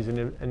Chinese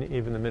and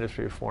even the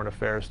Ministry of Foreign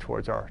Affairs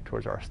towards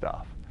our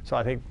stuff. So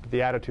I think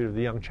the attitude of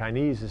the young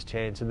Chinese has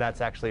changed, and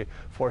that's actually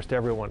forced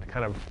everyone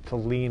to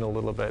lean a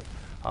little bit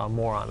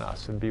more on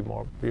us and be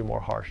more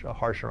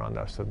harsher on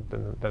us than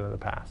in the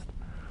past.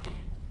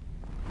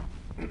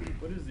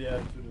 What is the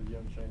attitude of the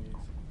young Chinese?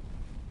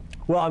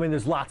 Well, I mean,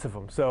 there's lots of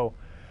them. So,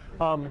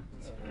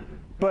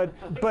 but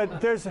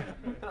there's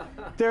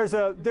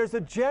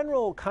a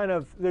general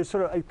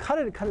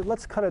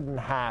let's cut it in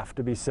half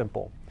to be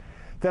simple.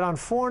 That on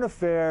foreign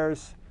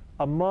affairs,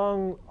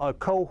 among a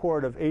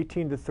cohort of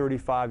 18 to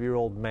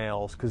 35-year-old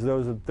males, because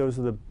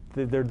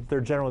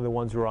they're generally the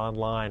ones who are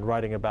online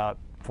writing about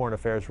foreign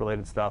affairs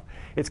related stuff,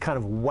 it's kind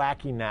of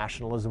wacky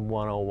nationalism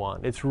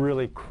 101. It's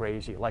really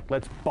crazy.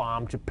 Let's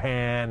bomb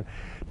Japan,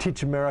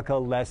 teach America a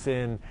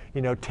lesson,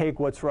 take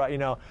what's right.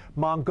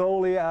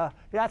 Mongolia,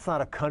 that's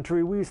not a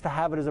country. We used to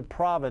have it as a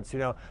province.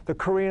 The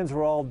Koreans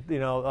were all,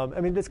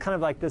 I mean, it's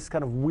kind of this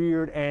kind of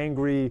weird,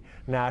 angry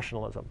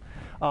nationalism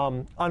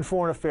on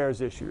foreign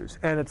affairs issues.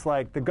 And it's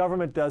like the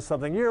government does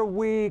something, you're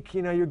weak,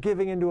 you're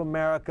giving into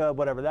America,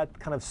 whatever, that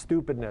kind of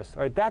stupidness.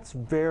 All right, that's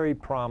very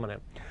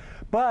prominent.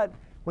 But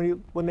when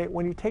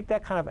you take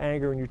that kind of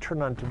anger and you turn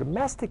it on to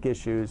domestic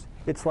issues,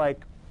 it's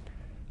like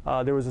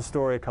there was a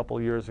story a couple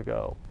of years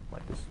ago.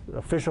 This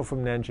official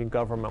from Nanjing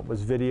government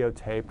was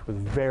videotaped with a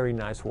very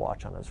nice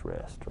watch on his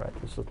wrist. Right,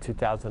 this was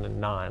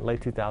 2009, late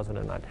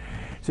 2009.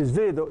 So his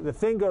video, the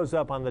thing goes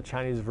up on the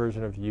Chinese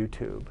version of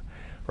YouTube,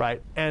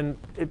 right? And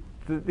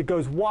it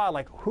goes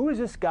wild. Who is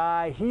this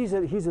guy? He's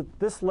at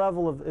this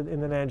level in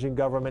the Nanjing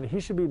government. He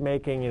should be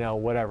making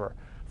whatever,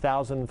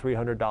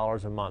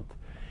 $1,300 a month,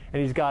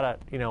 and he's got a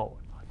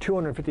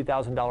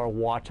 $250,000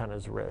 watch on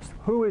his wrist.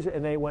 Who is it?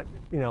 And they went,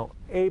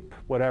 ape,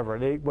 whatever.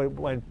 They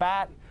went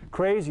bat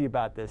crazy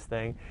about this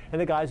thing,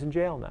 and the guy's in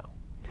jail now.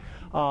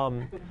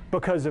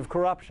 because of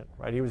corruption,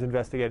 right? He was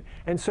investigated.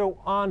 And so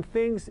on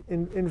things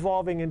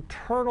involving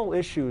internal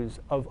issues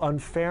of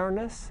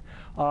unfairness,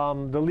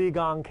 the Li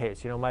Gong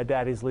case, my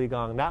daddy's Li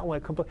Gong, that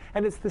went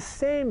and it's the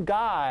same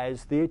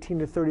guys, the 18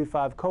 to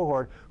 35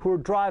 cohort, who are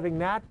driving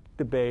that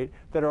debate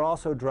that are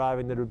also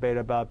driving the debate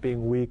about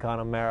being weak on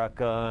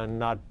America and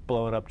not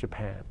blowing up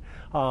Japan.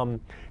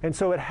 And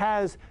so it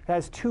has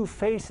two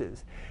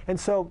faces. And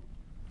so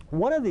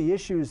one of the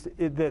issues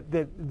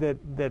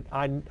that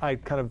I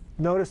kind of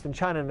noticed in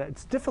China, and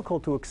it's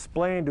difficult to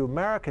explain to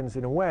Americans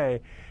in a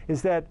way,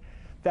 is that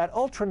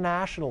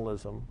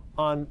ultranationalism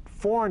on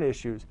foreign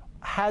issues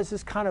has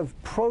this kind of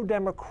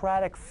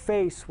pro-democratic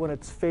face when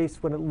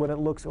it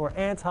looks, or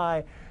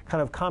anti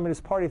kind of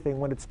Communist Party thing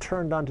when it's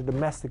turned on to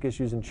domestic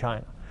issues in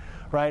China.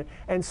 Right?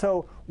 And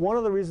so one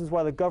of the reasons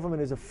why the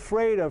government is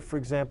afraid of, for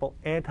example,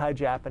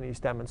 anti-Japanese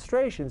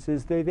demonstrations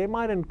is they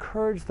might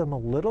encourage them a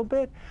little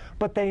bit,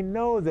 but they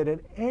know that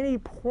at any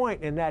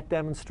point in that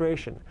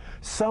demonstration,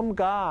 some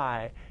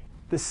guy,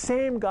 the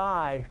same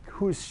guy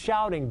who's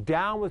shouting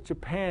 "down with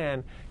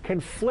Japan," can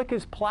flick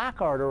his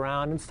placard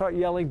around and start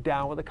yelling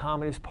 "down with the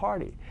Communist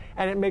Party."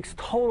 And it makes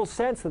total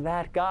sense to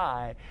that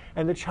guy,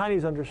 and the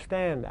Chinese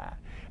understand that.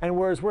 And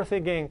whereas we're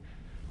thinking,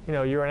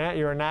 you're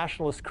a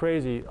nationalist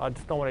crazy, I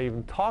just don't want to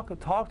even talk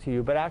to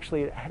you. But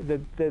actually, the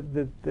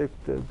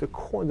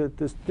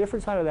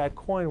different side of that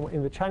coin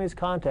in the Chinese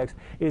context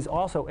can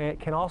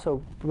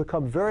also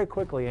become very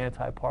quickly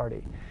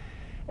anti-party.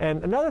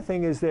 And another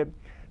thing is that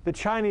the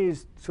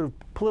Chinese sort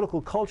of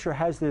political culture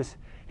has this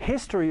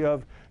history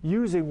of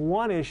using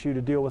one issue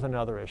to deal with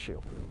another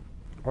issue,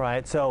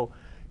 right? So,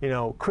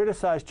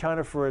 criticize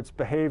China for its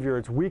behavior,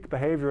 its weak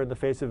behavior in the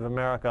face of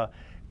America.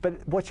 But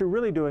what you're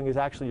really doing is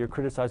actually you're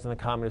criticizing the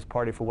Communist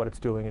Party for what it's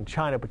doing in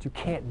China, but you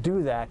can't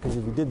do that because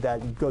if you did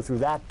that, you'd go through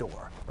that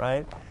door,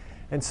 right?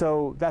 And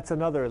so that's a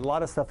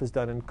lot of stuff is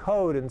done in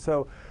code. And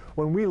so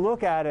when we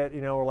look at it,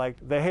 we're like,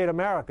 they hate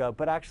America,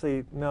 but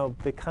actually, no,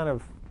 they kind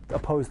of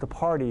oppose the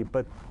party,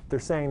 but they're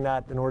saying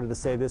that in order to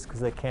say this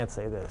because they can't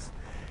say this.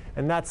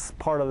 And that's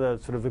part of the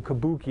sort of the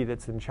kabuki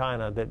that's in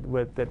China that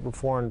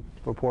foreign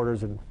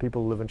reporters and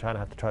people who live in China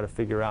have to try to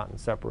figure out and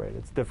separate.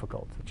 It's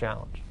difficult. It's a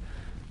challenge.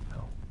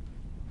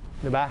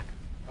 In the back.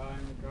 In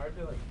regard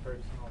to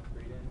personal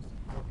freedoms,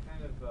 what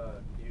kind of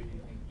view do you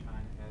think China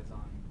has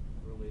on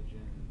religion,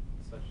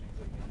 such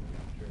things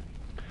like the church?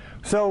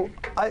 So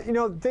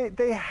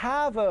they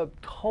have a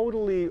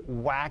totally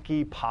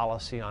wacky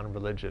policy on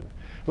religion.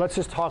 Let's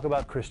just talk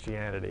about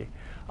Christianity,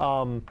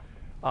 and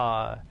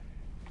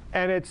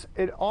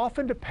it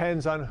often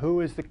depends on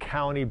who is the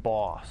county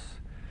boss.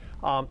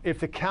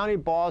 If the county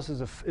boss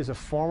is a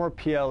former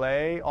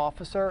PLA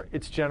officer,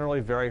 it's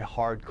generally very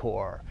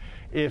hardcore.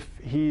 If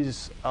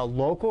he's a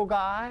local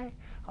guy,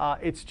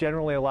 it's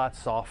generally a lot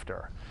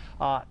softer.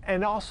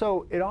 And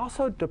also, it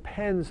also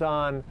depends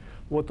on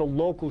what the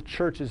local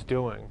church is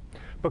doing.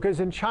 Because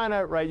in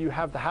China, right, you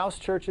have the house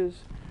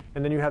churches,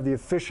 and then you have the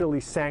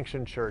officially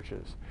sanctioned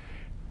churches.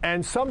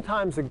 And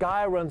sometimes the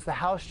guy who runs the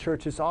house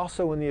church is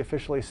also in the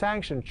officially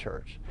sanctioned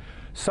church.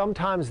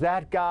 Sometimes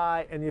that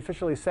guy and the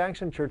officially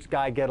sanctioned church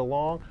guy get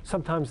along.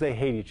 Sometimes they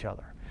hate each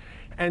other.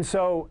 And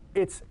so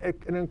it's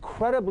an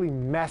incredibly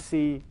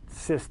messy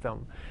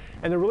system.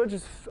 And the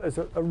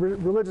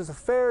Religious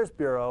Affairs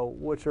Bureau,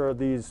 which are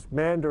these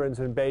mandarins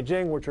in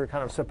Beijing, which are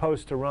kind of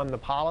supposed to run the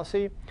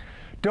policy,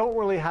 don't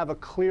really have a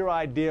clear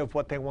idea of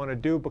what they want to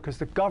do because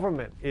the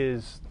government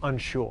is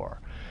unsure.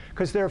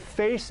 Because they're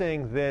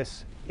facing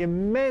this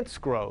immense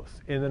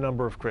growth in the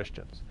number of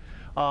Christians.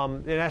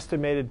 An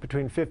estimated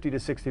between 50 to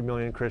 60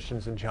 million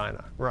Christians in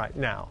China right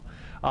now.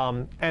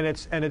 And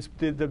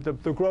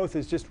the growth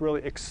has just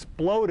really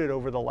exploded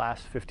over the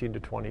last 15 to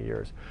 20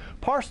 years,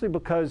 partially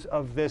because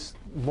of this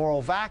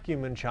moral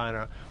vacuum in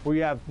China, where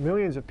you have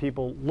millions of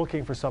people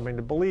looking for something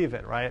to believe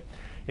in, right?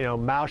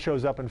 Mao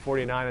shows up in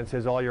 '49 and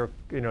says all your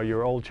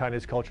old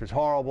Chinese culture is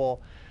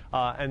horrible,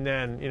 and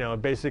then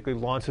basically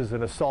launches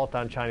an assault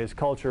on Chinese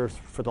culture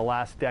for the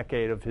last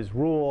decade of his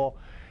rule.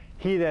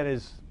 He then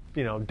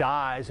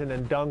dies, and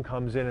then Deng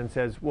comes in and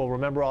says, well,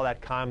 remember all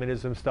that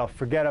communism stuff,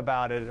 forget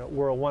about it,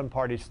 we're a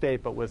one-party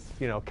state but with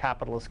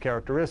capitalist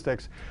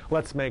characteristics,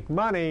 let's make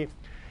money.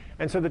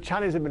 And so the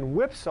Chinese have been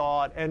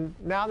whipsawed, and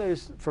now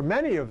for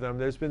many of them,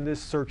 there's been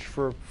this search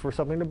for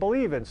something to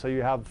believe in. So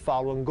you have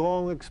Falun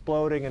Gong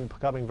exploding and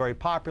becoming very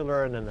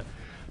popular, and then the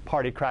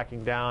party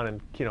cracking down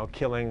and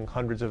killing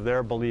hundreds of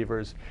their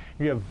believers.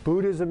 You have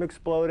Buddhism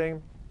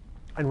exploding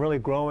and really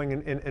growing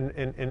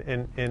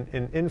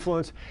in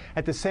influence.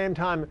 At the same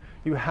time,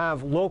 you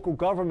have local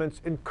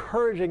governments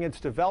encouraging its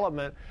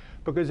development,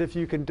 because if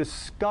you can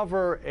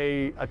discover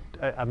a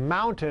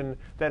mountain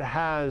that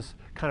has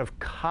kind of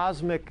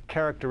cosmic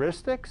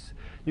characteristics,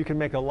 you can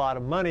make a lot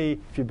of money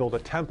if you build a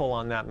temple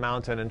on that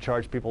mountain and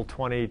charge people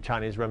 20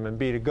 Chinese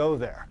renminbi to go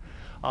there.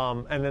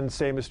 And then the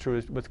same is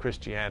true with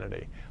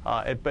Christianity.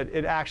 But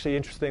it actually,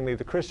 interestingly,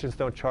 the Christians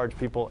don't charge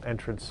people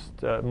entrance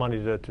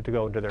money to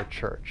go into their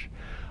church.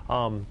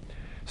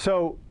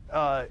 So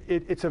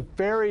it's a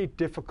very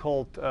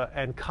difficult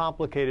and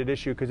complicated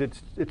issue because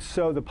it's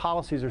so, the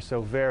policies are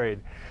so varied.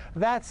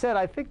 That said,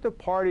 I think the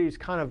party's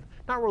kind of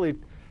not really,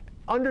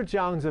 under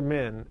Jiang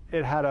Zemin,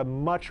 it had a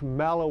much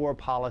mellower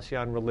policy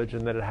on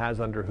religion than it has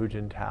under Hu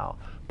Jintao,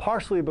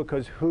 partially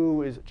because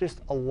Hu is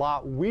just a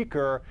lot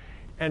weaker,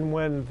 and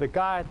when the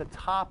guy at the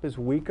top is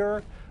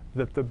weaker,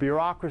 the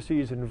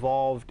bureaucracies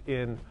involved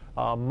in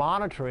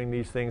monitoring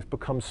these things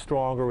become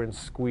stronger and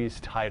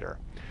squeezed tighter.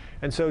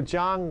 And so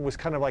Jiang was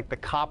kind of like the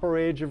Copper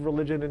Age of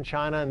religion in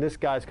China, and this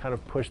guy's kind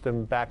of pushed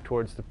them back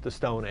towards the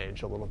Stone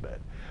Age a little bit,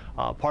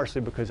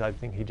 partially because I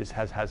think he just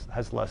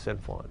has less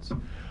influence.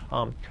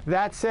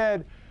 That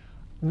said,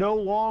 no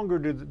longer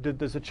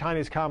does the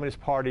Chinese Communist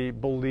Party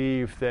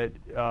believe that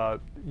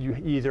you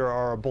either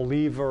are a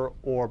believer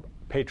or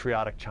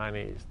patriotic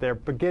Chinese. They're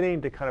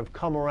beginning to kind of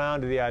come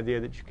around to the idea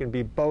that you can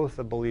be both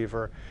a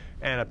believer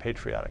and a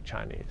patriotic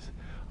Chinese.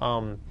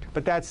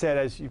 But that said,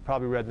 as you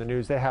probably read in the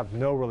news, they have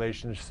no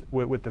relations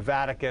with the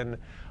Vatican.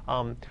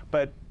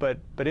 But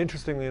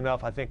interestingly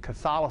enough, I think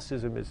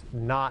Catholicism is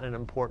not an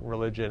important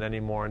religion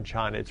anymore in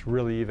China. It's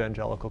really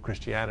evangelical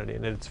Christianity,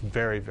 and it's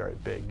very, very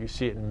big. You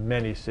see it in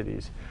many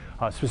cities,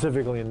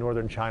 specifically in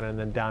northern China and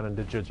then down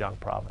into Zhejiang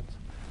province.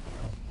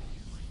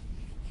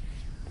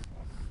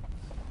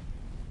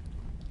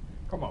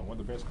 Come on, we're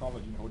the best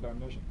college in the whole damn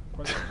nation.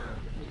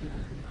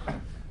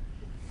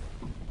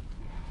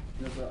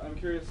 Yes, I'm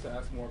curious to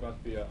ask more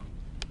about the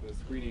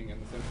screening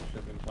and the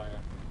censorship in China.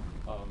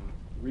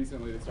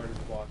 Recently, they started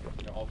to block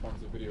all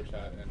forms of video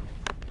chat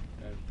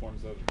and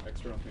forms of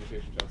external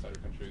communication to outsider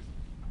countries.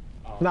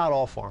 Not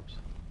all forms.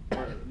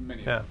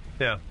 Many. Yeah.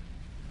 Yeah.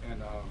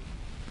 And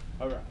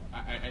however,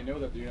 I know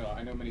that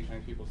I know many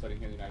Chinese people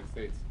studying here in the United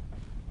States,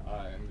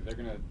 and they're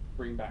going to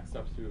bring back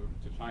stuff to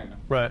China.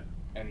 Right.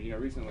 And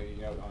recently,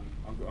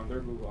 on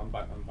their Google, on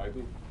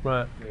Baidu,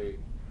 right, they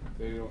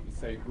don't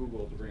say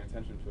Google to bring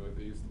attention to it.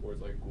 They use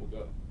words like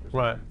Google or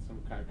right,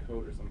 some kind of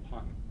code or some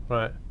pun.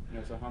 Right.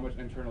 So how much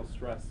internal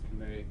stress can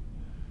they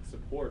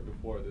support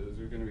before is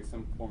there going to be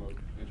some form of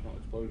internal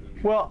explosion?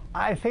 Well,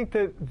 I think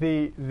that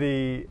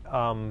the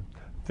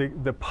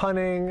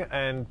punning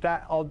and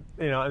that all,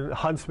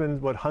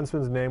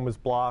 Huntsman's name was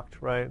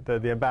blocked, right?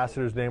 The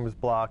ambassador's name was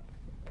blocked.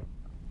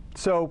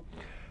 So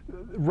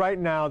right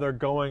now they're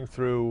going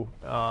through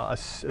a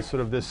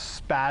sort of this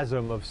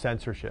spasm of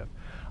censorship,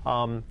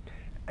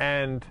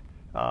 and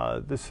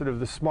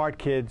the smart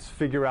kids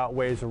figure out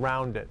ways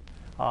around it,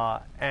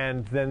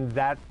 and then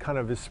that kind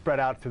of is spread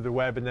out through the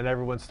web, and then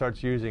everyone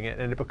starts using it,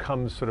 and it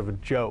becomes sort of a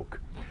joke.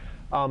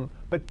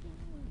 But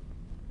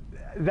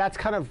that's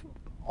kind of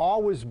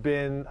always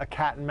been a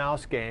cat and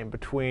mouse game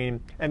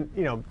between, and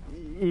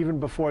even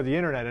before the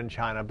internet in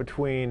China,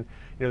 between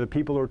the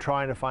people who are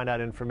trying to find out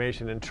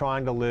information and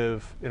trying to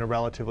live in a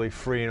relatively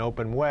free and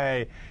open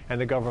way, and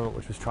the government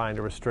which was trying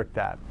to restrict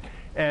that.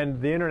 And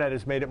the internet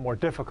has made it more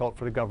difficult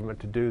for the government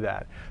to do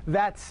that.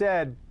 That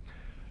said,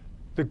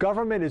 the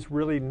government is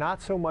really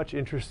not so much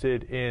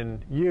interested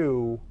in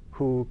you,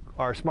 who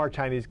are a smart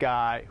Chinese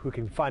guy who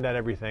can find out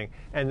everything,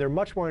 and they're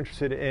much more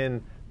interested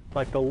in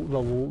like the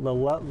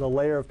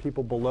layer of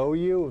people below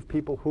you, of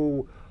people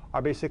who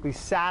are basically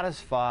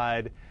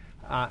satisfied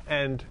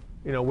and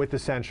with the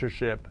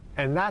censorship,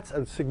 and that's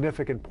a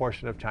significant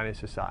portion of Chinese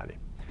society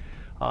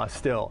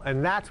still,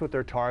 and that's what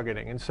they're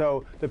targeting. And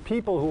so the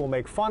people who will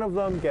make fun of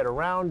them, get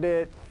around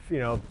it,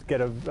 get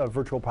a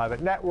virtual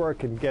private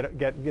network and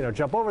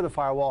jump over the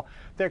firewall,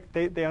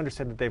 they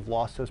understand that they've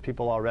lost those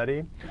people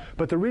already.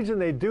 But the reason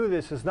they do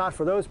this is not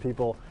for those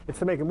people. It's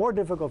to make it more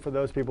difficult for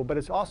those people, but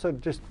it's also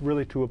just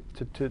really to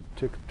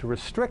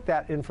restrict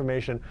that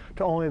information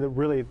to only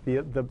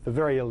the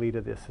very elite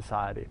of this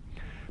society.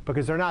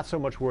 Because they're not so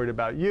much worried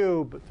about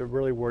you, but they're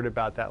really worried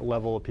about that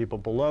level of people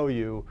below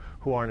you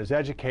who aren't as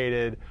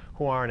educated,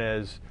 who aren't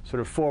as sort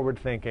of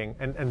forward-thinking,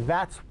 and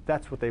that's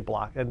what they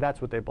block,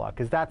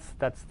 because that's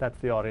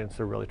the audience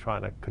they're really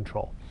trying to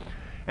control.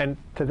 And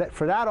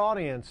for that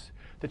audience,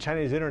 the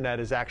Chinese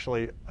internet is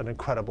actually an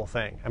incredible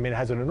thing. I mean, it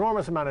has an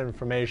enormous amount of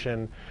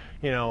information,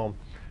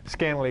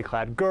 scantily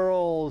clad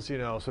girls,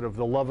 sort of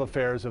the love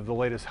affairs of the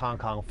latest Hong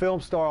Kong film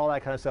star, all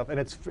that kind of stuff, and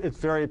it's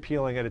very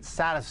appealing, and it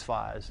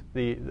satisfies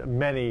the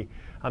many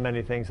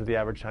things that the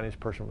average Chinese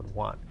person would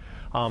want.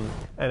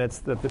 And it's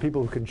the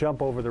people who can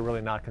jump over, they're really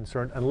not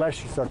concerned,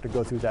 unless you start to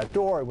go through that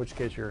door, in which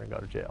case you're going to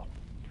go to jail.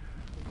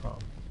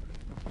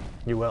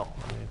 You will.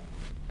 I mean,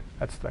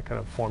 that's that kind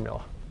of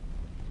formula.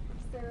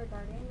 So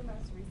regarding the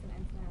most recent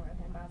incident with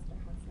Ambassador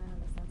Huntsman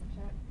and the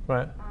censorship,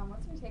 right?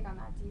 What's your take on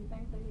that? Do you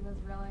think that he was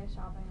really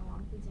shopping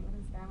along Beijing with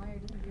his family, or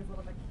do you think he was a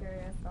little bit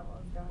curious about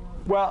what was going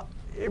on? Well,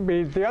 I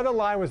mean, the other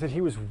line was that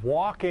he was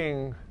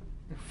walking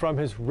from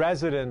his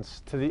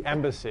residence to the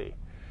embassy.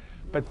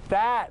 But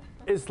that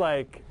is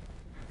like,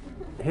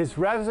 his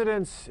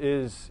residence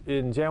is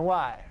in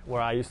Jianwai,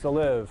 where I used to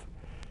live.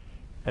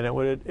 And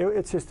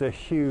it's just a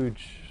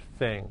huge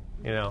thing,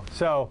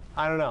 So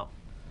I don't know.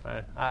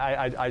 Right?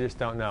 I just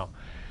don't know.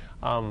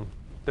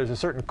 There's a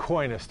certain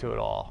coyness to it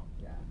all.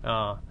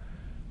 Yeah.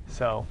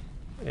 So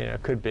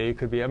It could be.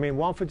 I mean,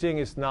 Wangfujing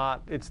is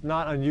not. It's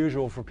not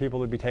unusual for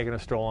people to be taking a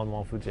stroll on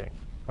Wangfujing,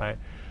 right?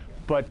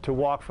 But to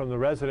walk from the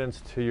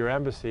residence to your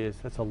embassy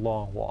that's a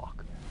long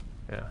walk.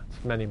 Yeah,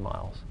 it's many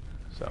miles.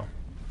 So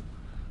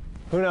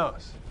who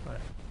knows? Right?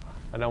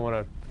 I don't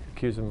want to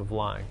accuse him of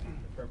lying.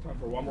 We have time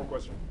for one more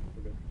question.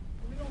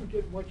 We don't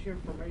get much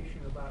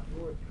information about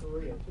North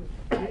Korea.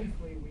 Just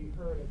briefly, we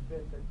heard a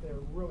bit that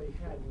they're really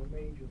having a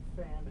major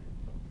famine.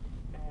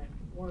 And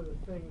one of the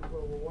things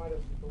were, well, why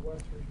doesn't the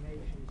Western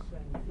nations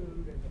send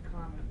food? And the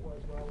comment was,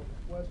 well, when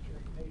the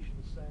Western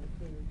nations send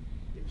food,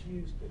 it's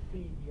used to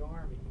feed the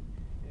army,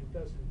 and it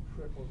doesn't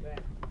trickle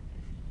down.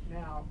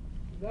 Now,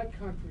 that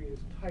country is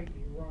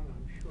tightly run,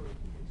 I'm sure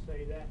you can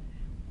say that.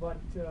 But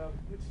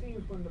it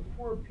seems when the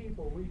poor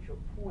people reach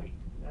a point,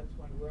 that's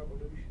when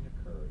revolution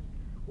occurs.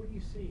 What do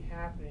you see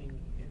happening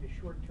in the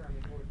short term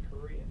in North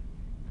Korea?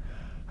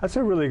 That's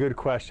a really good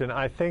question.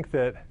 I think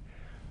that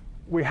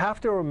we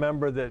have to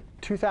remember that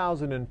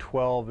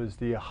 2012 is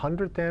the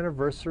 100th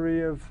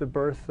anniversary of the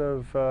birth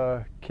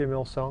of Kim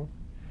Il-sung.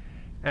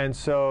 And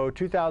so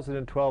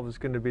 2012 is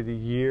going to be the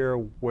year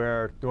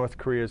where North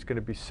Korea is going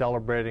to be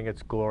celebrating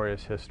its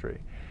glorious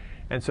history.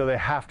 And so they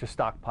have to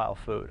stockpile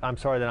food. I'm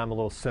sorry that I'm a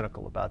little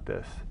cynical about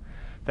this.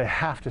 They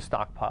have to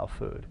stockpile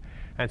food.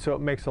 And so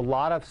it makes a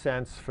lot of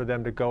sense for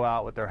them to go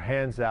out with their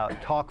hands out,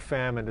 talk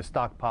famine, to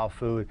stockpile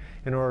food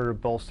in order to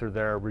bolster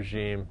their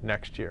regime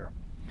next year.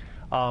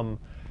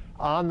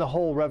 On the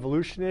whole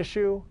revolution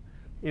issue,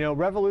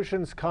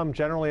 revolutions come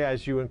generally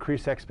as you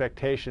increase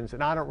expectations,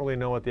 and I don't really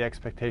know what the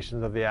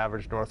expectations of the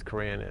average North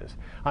Korean is.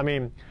 I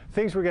mean,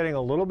 things were getting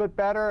a little bit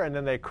better, and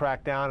then they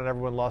cracked down and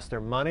everyone lost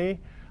their money.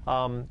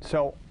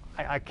 So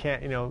I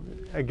can't,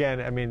 again,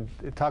 I mean,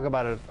 talk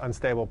about an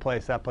unstable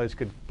place. That place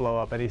could blow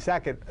up any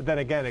second. Then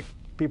again,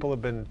 people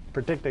have been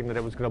predicting that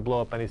it was going to blow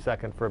up any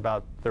second for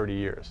about 30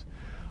 years.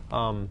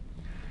 I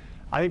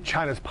think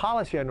China's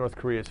policy on North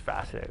Korea is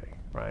fascinating,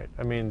 right?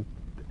 I mean,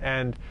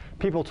 and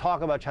people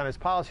talk about China's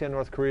policy on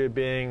North Korea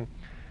being,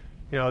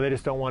 they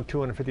just don't want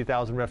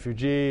 250,000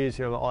 refugees,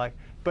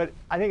 but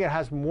I think it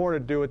has more to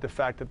do with the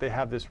fact that they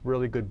have this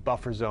really good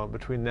buffer zone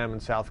between them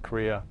and South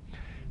Korea.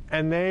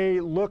 And they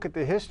look at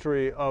the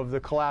history of the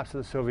collapse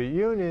of the Soviet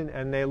Union,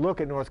 and they look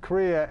at North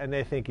Korea, and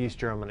they think East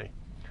Germany.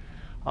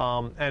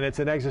 And it's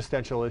an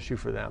existential issue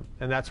for them,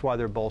 and that's why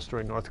they're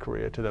bolstering North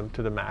Korea to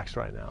the max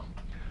right now.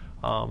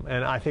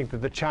 And I think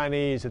that the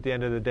Chinese, at the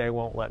end of the day,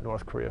 won't let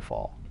North Korea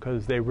fall,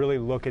 because they really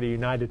look at a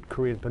united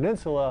Korean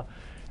peninsula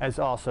as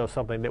also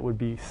something that would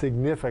be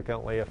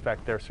significantly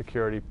affect their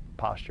security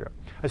posture,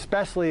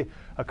 especially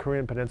a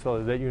Korean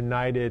peninsula that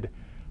united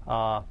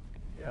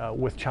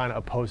with China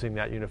opposing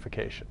that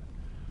unification,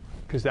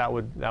 because that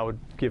would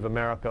give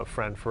America a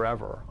friend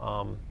forever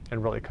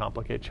and really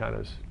complicate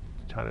China's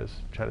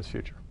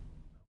future.